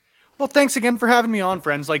 Well, thanks again for having me on,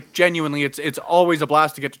 friends. Like, genuinely, it's always a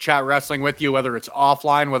blast to get to chat wrestling with you, whether it's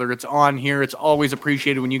offline, whether it's on here. It's always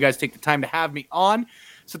appreciated when you guys take the time to have me on.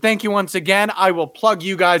 So thank you once again. I will plug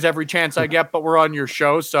you guys every chance I get, but we're on your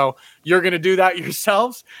show, so you're going to do that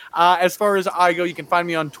yourselves. As far as I go, you can find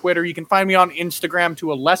me on Twitter. You can find me on Instagram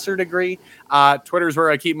to a lesser degree. Twitter is where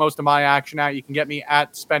I keep most of my action at. You can get me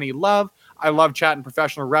at Spenny Love. I love chatting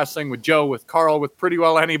professional wrestling with Joe, with Carl, with pretty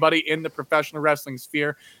well anybody in the professional wrestling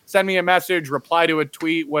sphere. Send me a message, reply to a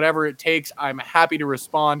tweet, whatever it takes. I'm happy to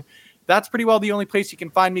respond. That's pretty well the only place you can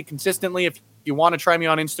find me consistently. If you want to try me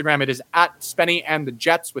on Instagram, it is at Spenny and the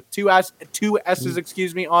Jets with two S's,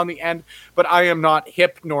 on the end. But I am not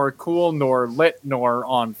hip, nor cool, nor lit, nor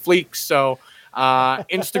on fleek. So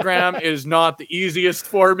Instagram is not the easiest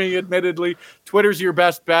for me, admittedly. Twitter's your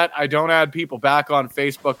best bet. I don't add people back on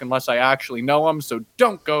Facebook unless I actually know them. So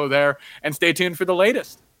don't go there, and stay tuned for the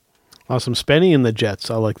latest. Awesome. Spenny and the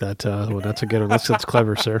Jets. I like that. Well, that's a good one. That's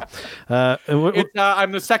clever, sir.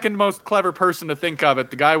 I'm the second most clever person to think of it.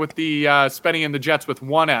 The guy with the Spenny and the Jets with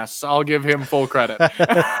one S. I'll give him full credit.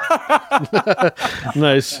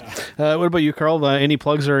 Nice. What about you, Carl? Any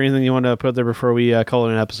plugs or anything you want to put there before we call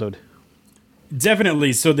it an episode?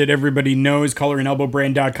 Definitely, so that everybody knows,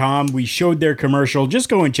 collarandelbowbrand.com. We showed their commercial. Just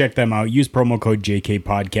go and check them out. Use promo code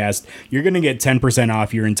JKPodcast. You're going to get 10%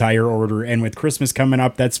 off your entire order. And with Christmas coming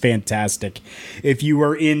up, that's fantastic. If you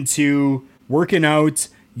are into working out,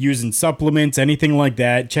 using supplements, anything like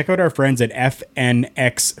that, check out our friends at fnxfit.com.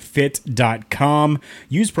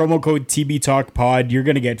 Use promo code TBTalkPod. You're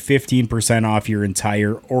going to get 15% off your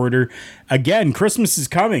entire order. Again, Christmas is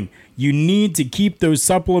coming. You need to keep those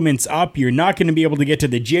supplements up. You're not going to be able to get to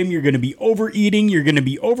the gym. You're going to be overeating. You're going to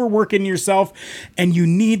be overworking yourself. And you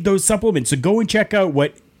need those supplements. So go and check out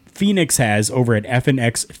what Phoenix has over at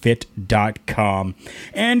fnxfit.com.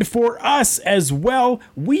 And for us as well,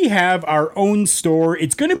 we have our own store.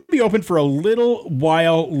 It's going to be open for a little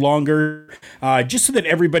while longer, just so that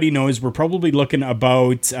everybody knows. We're probably looking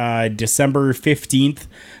about December 15th.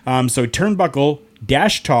 So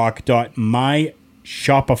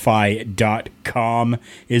turnbuckle-talk.myshopify.com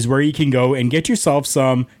is where you can go and get yourself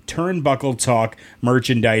some Turnbuckle Talk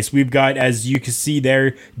merchandise. We've got, as you can see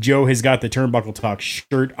there, Joe has got the Turnbuckle Talk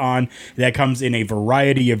shirt on. That comes in a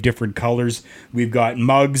variety of different colors. We've got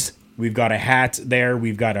mugs. We've got a hat there.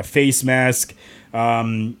 We've got a face mask.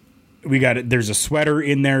 There's a sweater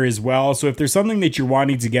in there as well. So if there's something that you're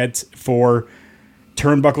wanting to get for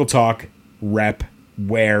Turnbuckle Talk rep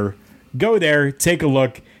wear, go there, take a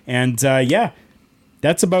look, and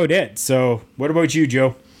that's about it. So what about you,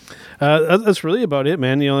 Joe? That's really about it,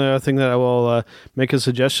 man. The only other thing that I will make a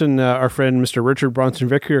suggestion, our friend Mr. Richard Bronson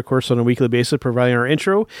Vickery, of course, on a weekly basis, providing our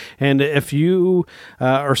intro. And if you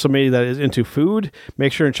are somebody that is into food,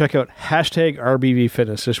 make sure and check out #RBV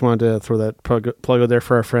Fitness. Just wanted to throw that plug out there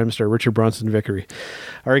for our friend Mr. Richard Bronson Vickery.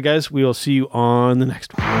 All right, guys, we will see you on the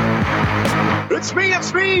next one. It's me.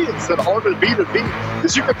 It's an art of B2B.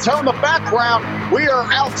 As you can tell in the background, we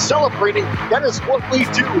are out celebrating. That is what we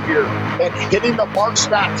do here at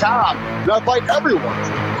hittingthemarks.com. And I'd like everyone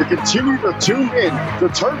to continue to tune in to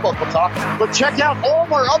Turnbuckle Talk, but check out all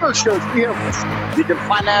of our other shows we have listed. You can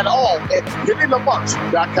find that all at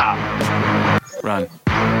hittingthemarks.com. Run.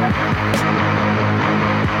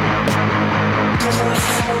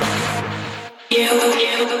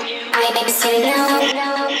 I say no,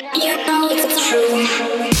 you know it's true.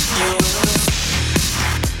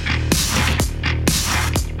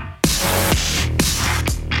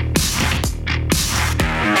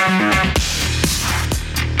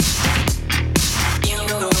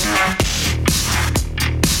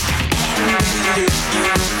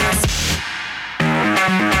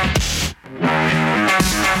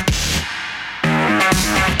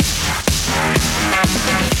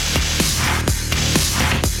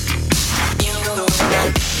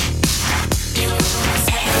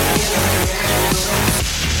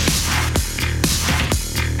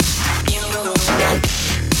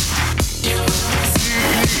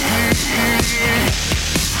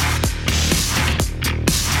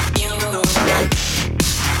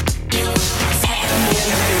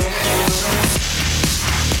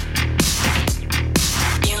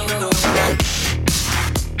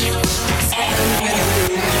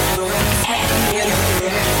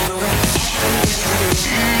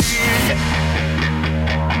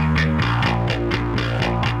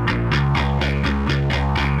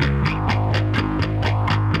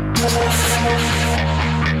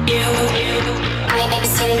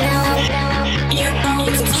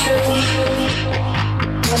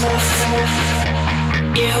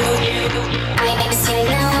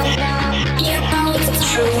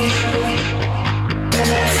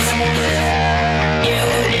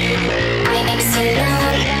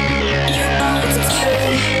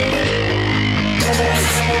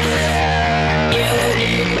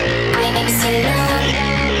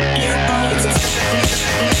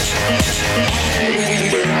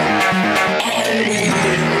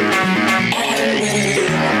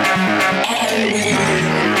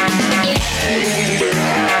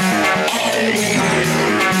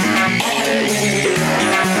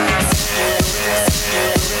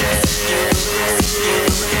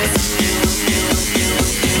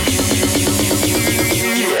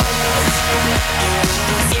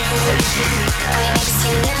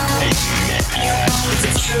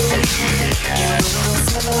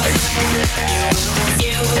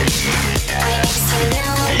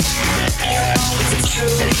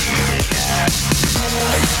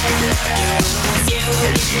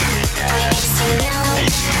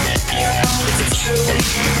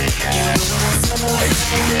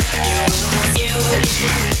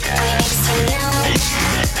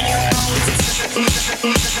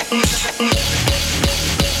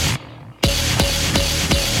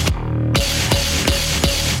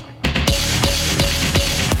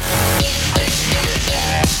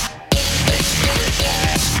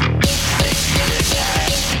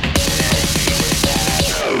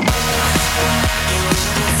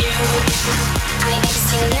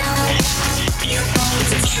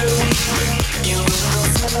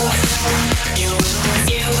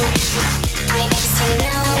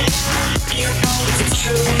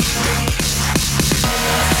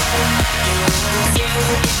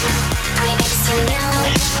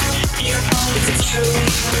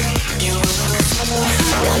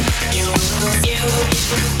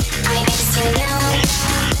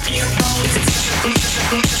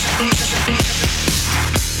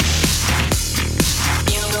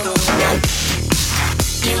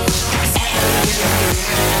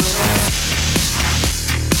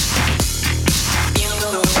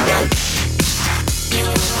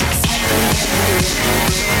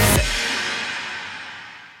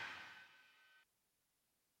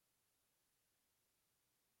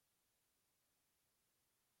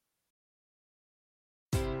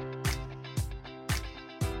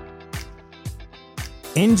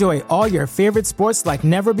 Enjoy all your favorite sports like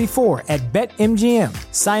never before at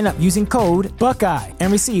BetMGM. Sign up using code Buckeye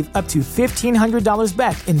and receive up to $1,500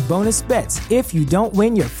 back in bonus bets if you don't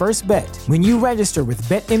win your first bet. When you register with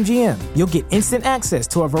BetMGM, you'll get instant access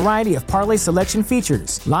to a variety of parlay selection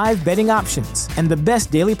features, live betting options, and the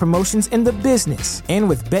best daily promotions in the business. And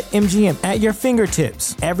with BetMGM at your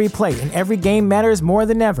fingertips, every play and every game matters more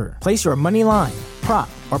than ever. Place your money line, prop,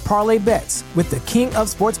 or parlay bets with the king of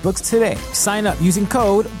sportsbooks today. Sign up using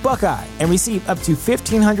code Buckeye and receive up to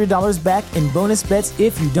 $1,500 back in bonus bets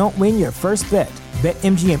if you don't win your first bet.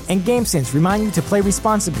 BetMGM and GameSense remind you to play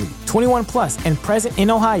responsibly. 21 plus and present in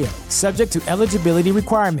Ohio, subject to eligibility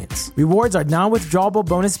requirements. Rewards are non-withdrawable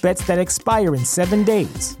bonus bets that expire in 7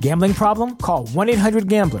 days. Gambling problem? Call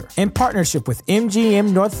 1-800-GAMBLER. In partnership with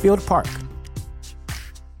MGM Northfield Park.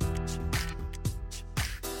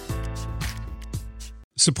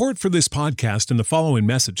 Support for this podcast and the following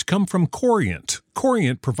message come from Corient.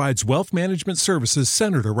 Corient provides wealth management services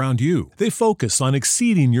centered around you. They focus on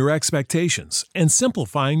exceeding your expectations and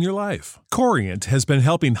simplifying your life. Corient has been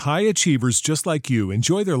helping high achievers just like you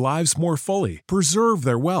enjoy their lives more fully, preserve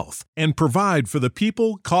their wealth, and provide for the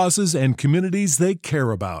people, causes, and communities they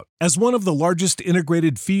care about. As one of the largest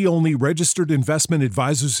integrated fee-only registered investment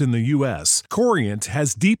advisors in the U.S., Corient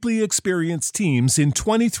has deeply experienced teams in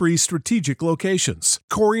 23 strategic locations.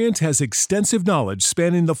 Corient has extensive knowledge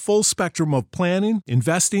spanning the full spectrum of planning,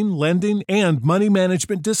 investing, lending, and money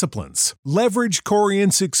management disciplines. Leverage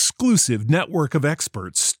Corient's exclusive network of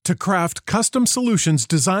experts to craft custom solutions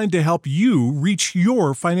designed to help you reach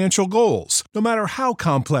your financial goals, no matter how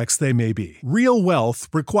complex they may be. Real wealth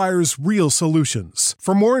requires real solutions.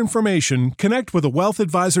 For more information, connect with a wealth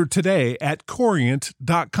advisor today at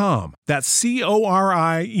Corient.com. That's Corient.com.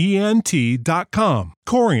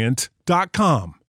 Corient.com.